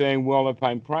if you're saying, well, if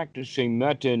I'm practicing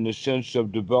metta in the sense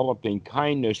of developing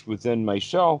kindness within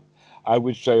myself, I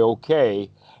would say, okay,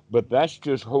 but that's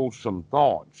just wholesome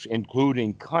thoughts,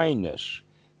 including kindness.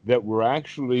 That we're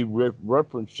actually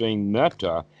referencing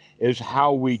metta is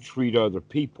how we treat other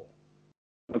people.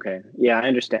 okay, yeah, I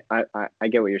understand. I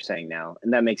get what you're saying now,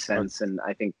 and that makes Uh, sense. And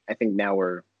I think now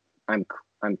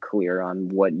I'm clear on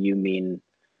what you mean.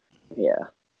 Yeah,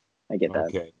 I get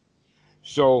that. Okay.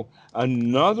 So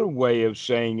another way of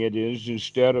saying it is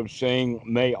instead of saying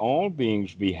may all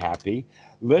beings be happy,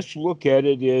 let's look at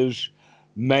it as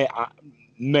may I,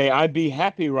 may I be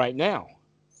happy right now.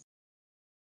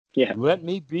 Yeah. Let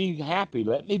me be happy.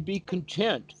 Let me be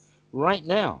content right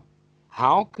now.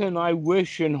 How can I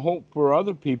wish and hope for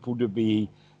other people to be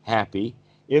happy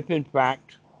if in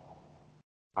fact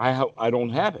I don't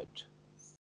have it?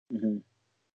 Hmm.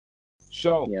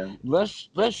 So Yeah. let's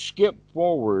skip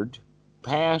forward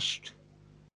past.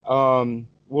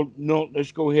 Well, no,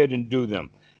 let's go ahead and do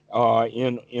them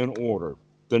in order.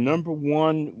 The number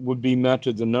one would be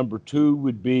metta. The number two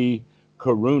would be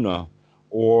karuna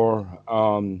or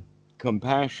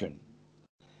compassion.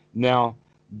 Now,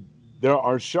 there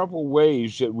are several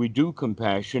ways that we do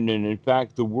compassion, and in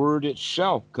fact, the word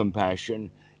itself,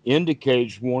 compassion,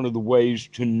 indicates one of the ways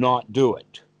to not do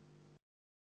it.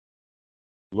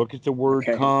 Look at the word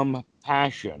Okay.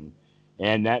 compassion,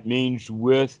 and that means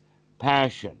with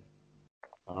passion.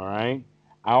 All right.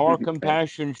 Our Right.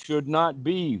 compassion should not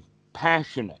be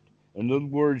passionate. In other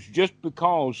words, just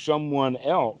because someone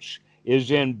else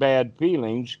is in bad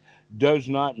feelings does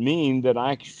not mean that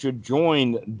I should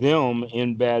join them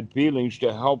in bad feelings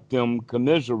to help them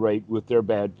commiserate with their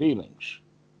bad feelings.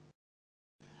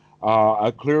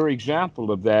 A clear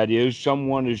example of that is a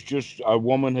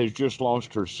woman has just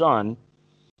lost her son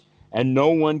and no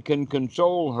one can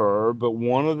console her. But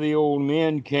one of the old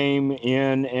men came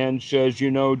in and says,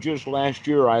 you know, just last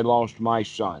year I lost my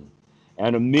son.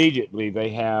 And immediately they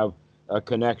have a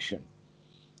connection.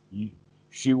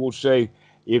 She will say,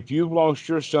 if you've lost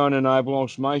your son and I've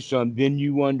lost my son, then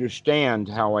you understand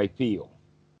how I feel.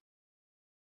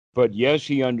 But yes,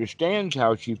 he understands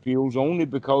how she feels only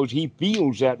because he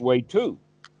feels that way too.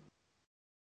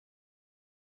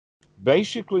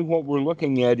 Basically, what we're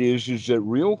looking at is that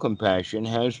real compassion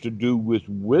has to do with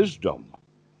wisdom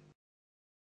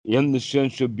in the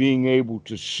sense of being able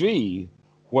to see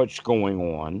what's going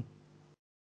on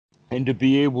and to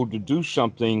be able to do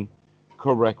something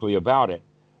correctly about it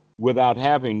without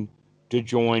having to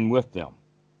join with them.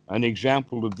 An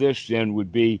example of this then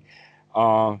would be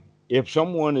uh, if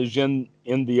someone is in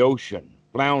the ocean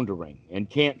floundering and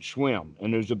can't swim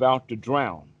and is about to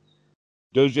drown,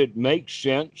 does it make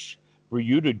sense for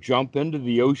you to jump into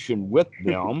the ocean with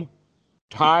them,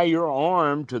 tie your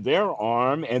arm to their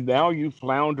arm, and now you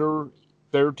flounder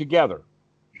there together?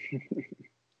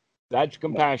 That's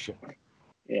No. compassion.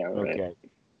 Yeah. Right. Okay.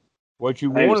 What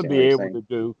you I want to understand be what you're able saying. to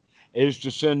do is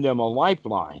to send them a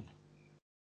lifeline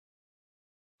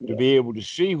to Yeah. be able to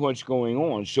see what's going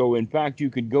on. So, in fact, you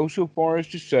could go so far as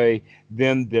to say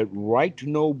then that right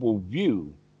noble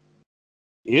view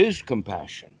is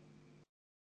compassion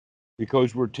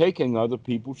because we're taking other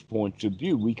people's points of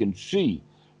view. We can see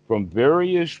from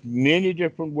many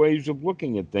different ways of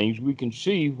looking at things, we can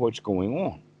see what's going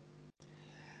on.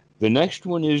 The next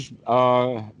one is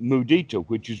mudita,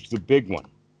 which is the big one.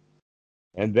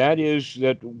 And that is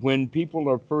that when people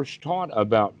are first taught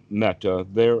about metta,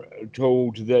 they're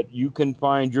told that you can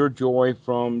find your joy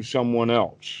from someone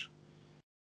else.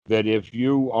 That if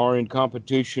you are in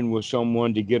competition with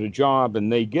someone to get a job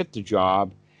and they get the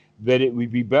job, that it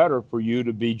would be better for you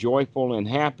to be joyful and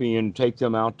happy and take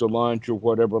them out to lunch or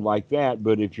whatever like that.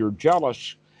 But if you're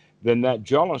jealous, then that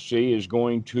jealousy is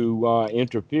going to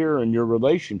interfere in your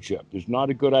relationship. It's not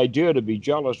a good idea to be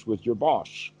jealous with your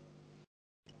boss.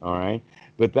 All right.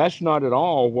 But that's not at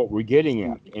all what we're getting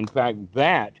at. In fact,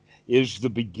 that is the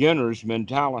beginner's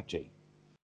mentality.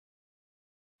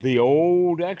 The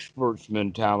old experts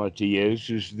mentality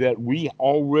is that we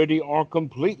already are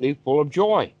completely full of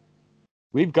joy.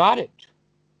 We've got it.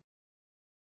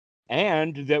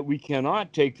 And that we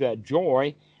cannot take that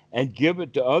joy and give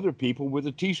it to other people with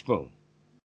a teaspoon.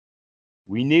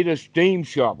 We need a steam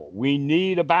shovel. We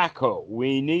need a backhoe.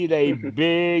 We need a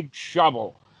big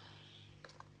shovel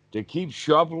to keep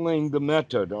shoveling the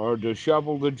method or to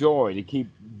shovel the joy, to keep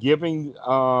giving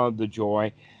the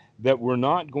joy that we're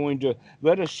not going to.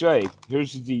 Let us say,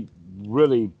 here's the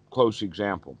really close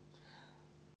example.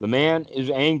 The man is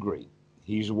angry.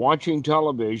 He's watching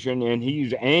television and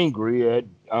he's angry at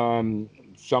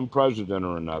some president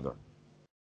or another.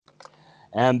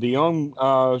 And the young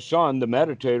son, the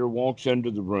meditator, walks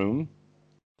into the room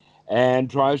and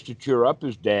tries to cheer up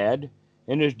his dad,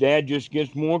 and his dad just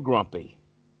gets more grumpy.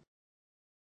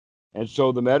 And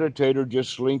so the meditator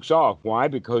just slinks off. Why?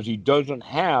 Because he doesn't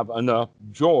have enough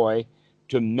joy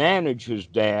to manage his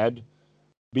dad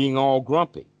being all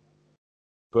grumpy.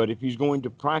 But if he's going to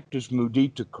practice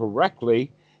mudita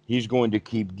correctly, he's going to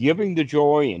keep giving the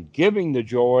joy and giving the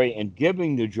joy and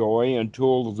giving the joy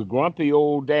until the grumpy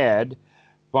old dad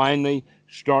finally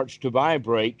starts to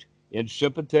vibrate in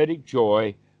sympathetic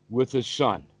joy with his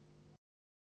son.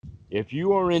 If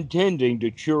you are intending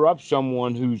to cheer up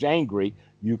someone who's angry,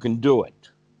 you can do it,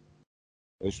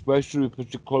 especially if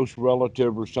it's a close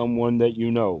relative or someone that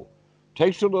you know.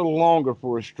 Takes a little longer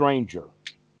for a stranger,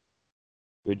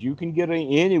 but you can get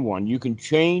anyone. You can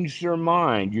change their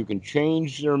mind. You can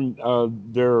change their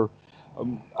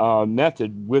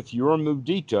method with your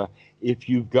mudita if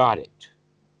you've got it.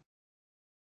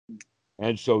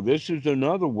 And so this is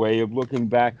another way of looking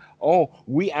back. Oh,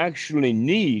 we actually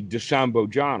need the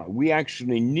Sambhojana. We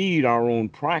actually need our own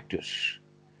practice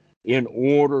in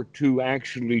order to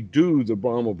actually do the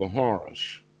Brahma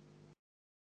Viharas.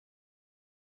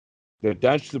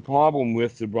 That's the problem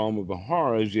with the Brahma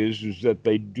Viharas is that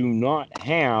they do not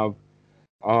have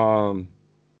how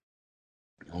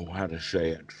to say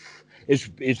it.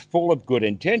 It's full of good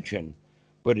intention,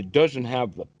 but it doesn't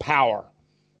have the power.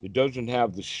 It doesn't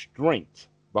have the strength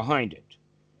behind it.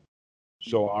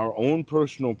 So our own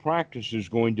personal practice is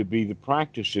going to be the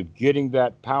practice of getting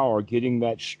that power, getting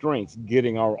that strength,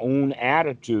 getting our own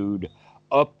attitude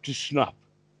up to snuff,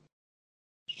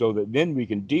 so that then we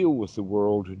can deal with the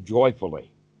world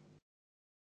joyfully.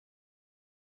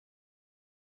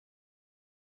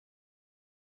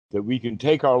 That we can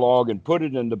take our log and put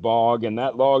it in the bog, and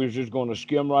that log is just going to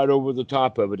skim right over the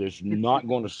top of it. It's not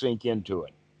going to sink into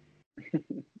it.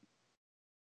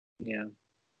 Yeah.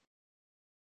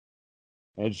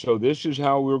 And so this is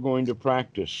how we're going to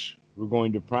practice. We're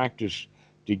going to practice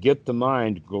to get the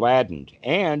mind gladdened.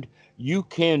 And you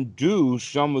can do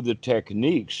some of the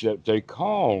techniques that they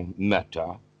call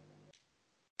metta.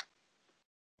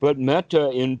 But metta,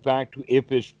 in fact,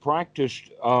 if it's practiced,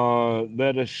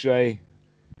 let us say,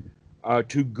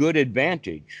 to good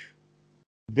advantage,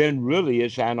 then really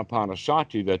it's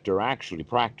anapanasati that they're actually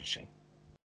practicing.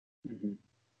 Mm-hmm.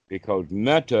 Because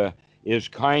metta is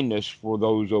kindness for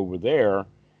those over there,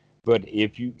 but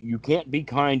if you can't be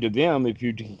kind to them if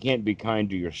you can't be kind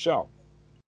to yourself.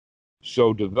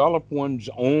 So develop one's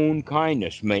own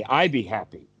kindness. May I be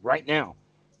happy right now.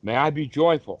 May I be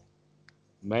joyful.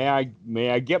 May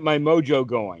I get my mojo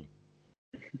going.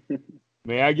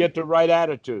 May I get the right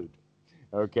attitude.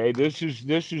 Okay, this is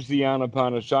the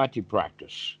anapanasati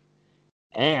practice,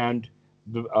 and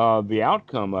the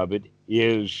outcome of it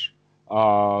is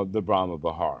the Brahma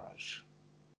Viharas,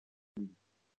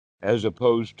 as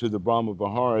opposed to the Brahma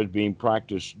Viharas being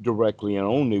practiced directly and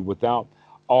only without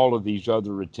all of these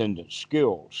other attendant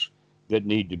skills that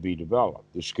need to be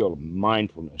developed. The skill of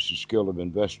mindfulness, the skill of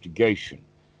investigation,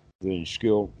 the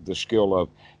skill of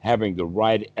having the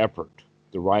right effort,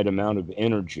 the right amount of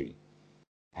energy,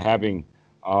 having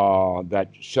that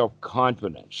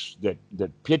self-confidence,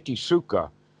 that piti sukha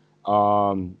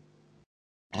um,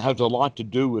 has a lot to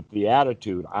do with the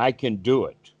attitude. I can do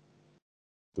it.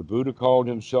 The Buddha called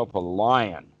himself a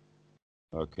lion,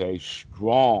 okay,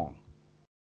 strong.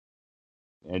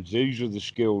 And these are the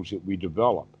skills that we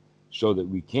develop so that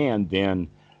we can then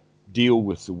deal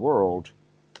with the world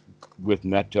with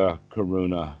metta,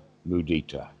 karuna,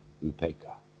 mudita,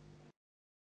 upekkha.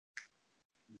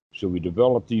 So we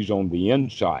develop these on the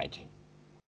inside,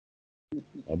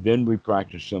 and then we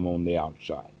practice them on the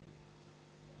outside.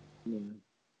 Yeah.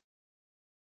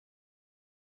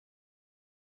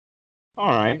 All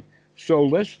right. So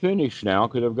let's finish now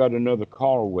because I've got another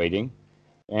caller waiting,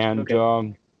 and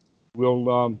Okay.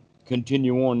 we'll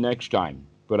continue on next time.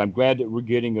 But I'm glad that we're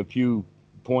getting a few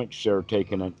points there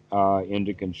taken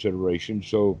into consideration.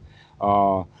 So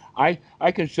uh,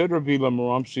 I consider Vila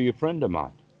Moramsi a friend of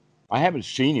mine. I haven't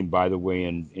seen him, by the way,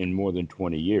 in more than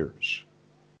 20 years,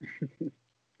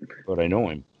 but I know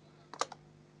him.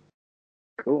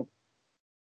 Cool.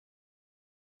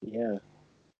 Yeah.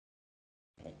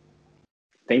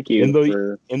 Thank you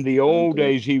for In the going old through it.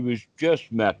 days, he was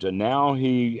just Metta. Now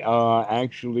he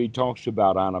actually talks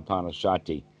about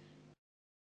Anapanasati.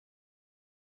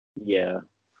 Yeah.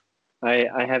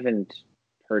 I haven't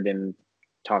heard him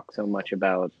talk so much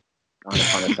about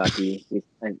Anapanasati.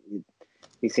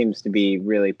 He seems to be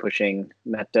really pushing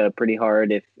Metta pretty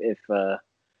hard if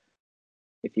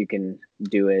you can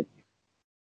do it.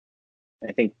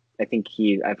 I think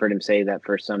I've heard him say that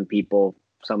for some people,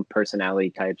 some personality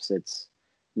types, it's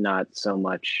not so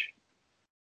much,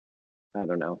 I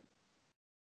don't know,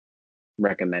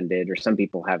 recommended, or some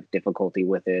people have difficulty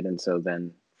with it, and so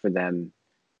then for them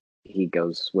he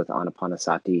goes with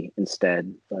Anapanasati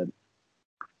instead. But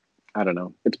I don't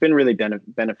know. It's been really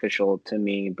beneficial to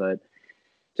me, but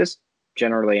just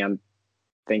generally, I'm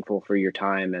thankful for your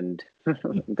time, and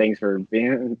thanks for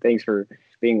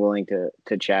being willing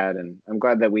to chat. And I'm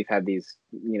glad that we've had these,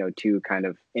 two kind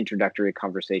of introductory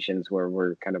conversations where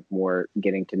we're kind of more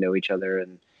getting to know each other.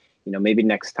 And maybe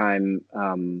next time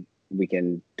we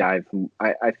can dive.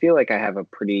 I feel like I have a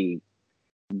pretty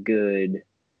good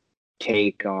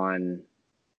take on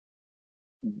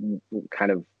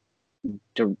kind of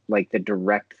like the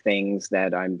direct things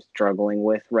that I'm struggling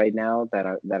with right now that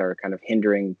are kind of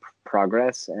hindering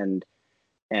progress, and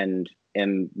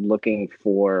am looking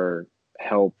for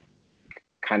help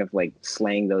kind of like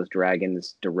slaying those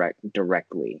dragons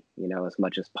directly, as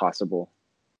much as possible.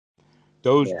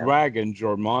 Those Yeah. dragons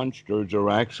or monsters are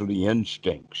actually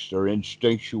instincts. They're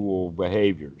instinctual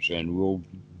behaviors, and we'll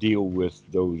deal with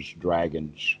those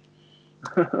dragons.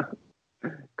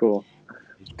 Cool.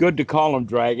 It's good to call them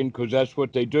dragon because that's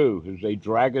what they do, is they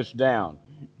drag us down.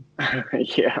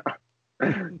 Yeah.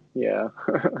 Yeah.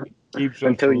 Keeps us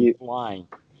until from you flying.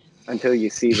 until you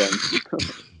see them,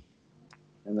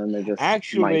 and then they're just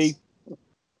Actually, mice.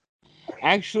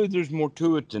 actually, there's more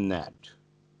to it than that.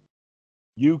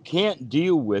 You can't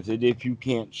deal with it if you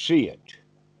can't see it.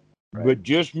 Right. But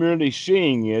just merely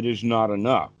seeing it is not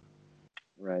enough.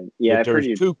 Right. Yeah, That I've heard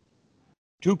there's you.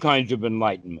 two kinds of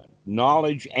enlightenment,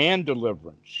 knowledge and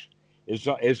deliverance.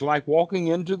 It's like walking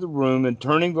into the room and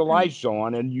turning the Mm, lights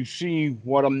on, and you see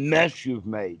what a mess you've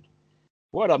made.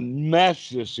 What a mess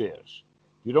this is.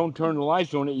 If you don't turn the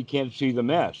lights on it, you can't see the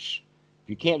mess. If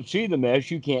you can't see the mess,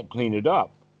 you can't clean it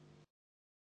up.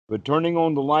 But turning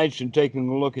on the lights and taking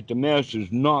a look at the mess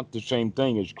is not the same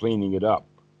thing as cleaning it up.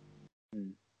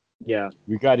 mm. Yeah.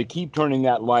 We got to keep turning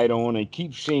that light on and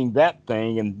keep seeing that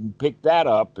thing and pick that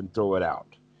up and throw it out.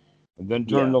 And then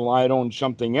turn Yeah. the light on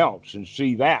something else and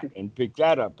see that and pick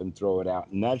that up and throw it out.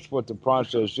 And that's what the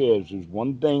process is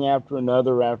one thing after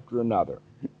another after another.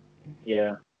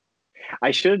 Yeah. I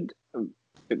should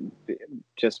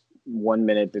just 1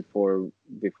 minute before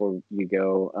you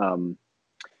go.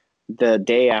 The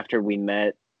day after we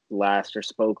met last or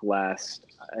spoke last,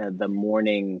 the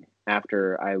morning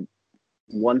after,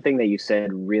 one thing that you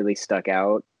said really stuck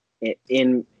out.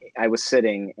 In I was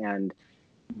sitting, and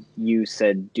you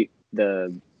said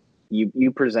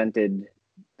you presented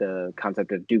the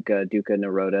concept of dukkha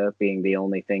nirodha being the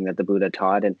only thing that the Buddha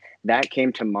taught, and that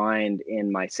came to mind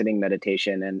in my sitting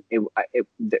meditation, and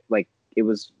it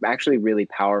was actually really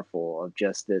powerful, of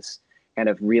just this kind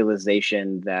of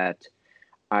realization that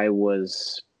I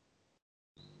was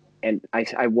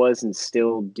I was and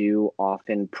still do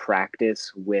often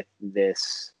practice with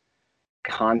this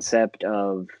concept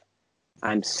of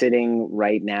I'm sitting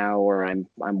right now, or I'm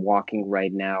walking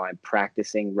right now, I'm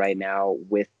practicing right now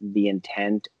with the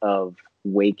intent of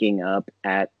waking up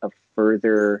at a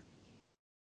further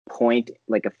point,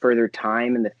 like a further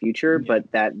time in the future, Yeah.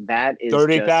 but that is just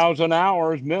 30,000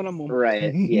 hours minimum.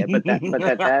 right. Yeah, but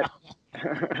that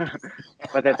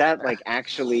but that like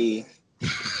actually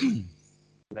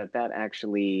that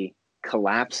actually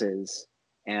collapses,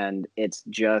 and it's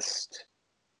just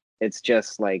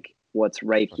like what's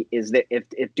right is that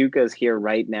if Dukkha's here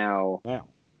right now, Yeah.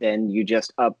 then you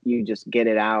just get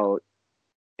it out,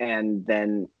 and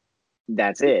then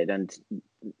that's it, and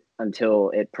until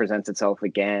it presents itself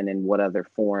again in what other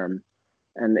form.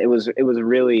 And it was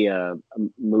really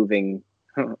moving.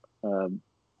 uh,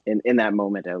 in that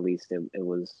moment, at least, it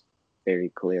was very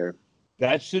clear.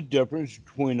 That's the difference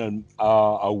between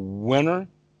a winner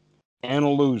and a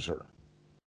loser.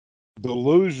 The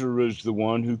loser is the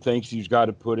one who thinks he's got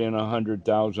to put in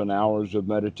 100,000 hours of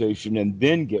meditation and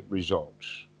then get results.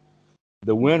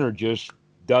 The winner just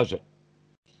does it.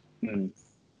 Mm,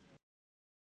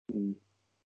 mm,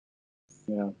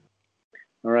 yeah.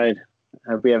 All right.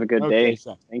 Hope you have a good Okay, day.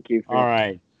 so Thank you for. all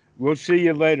right. We'll see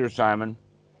you later, Simon.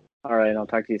 All right. I'll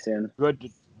talk to you soon.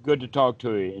 Good to talk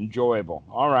to you. Enjoyable.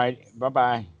 All right. Bye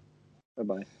bye. Bye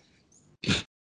bye.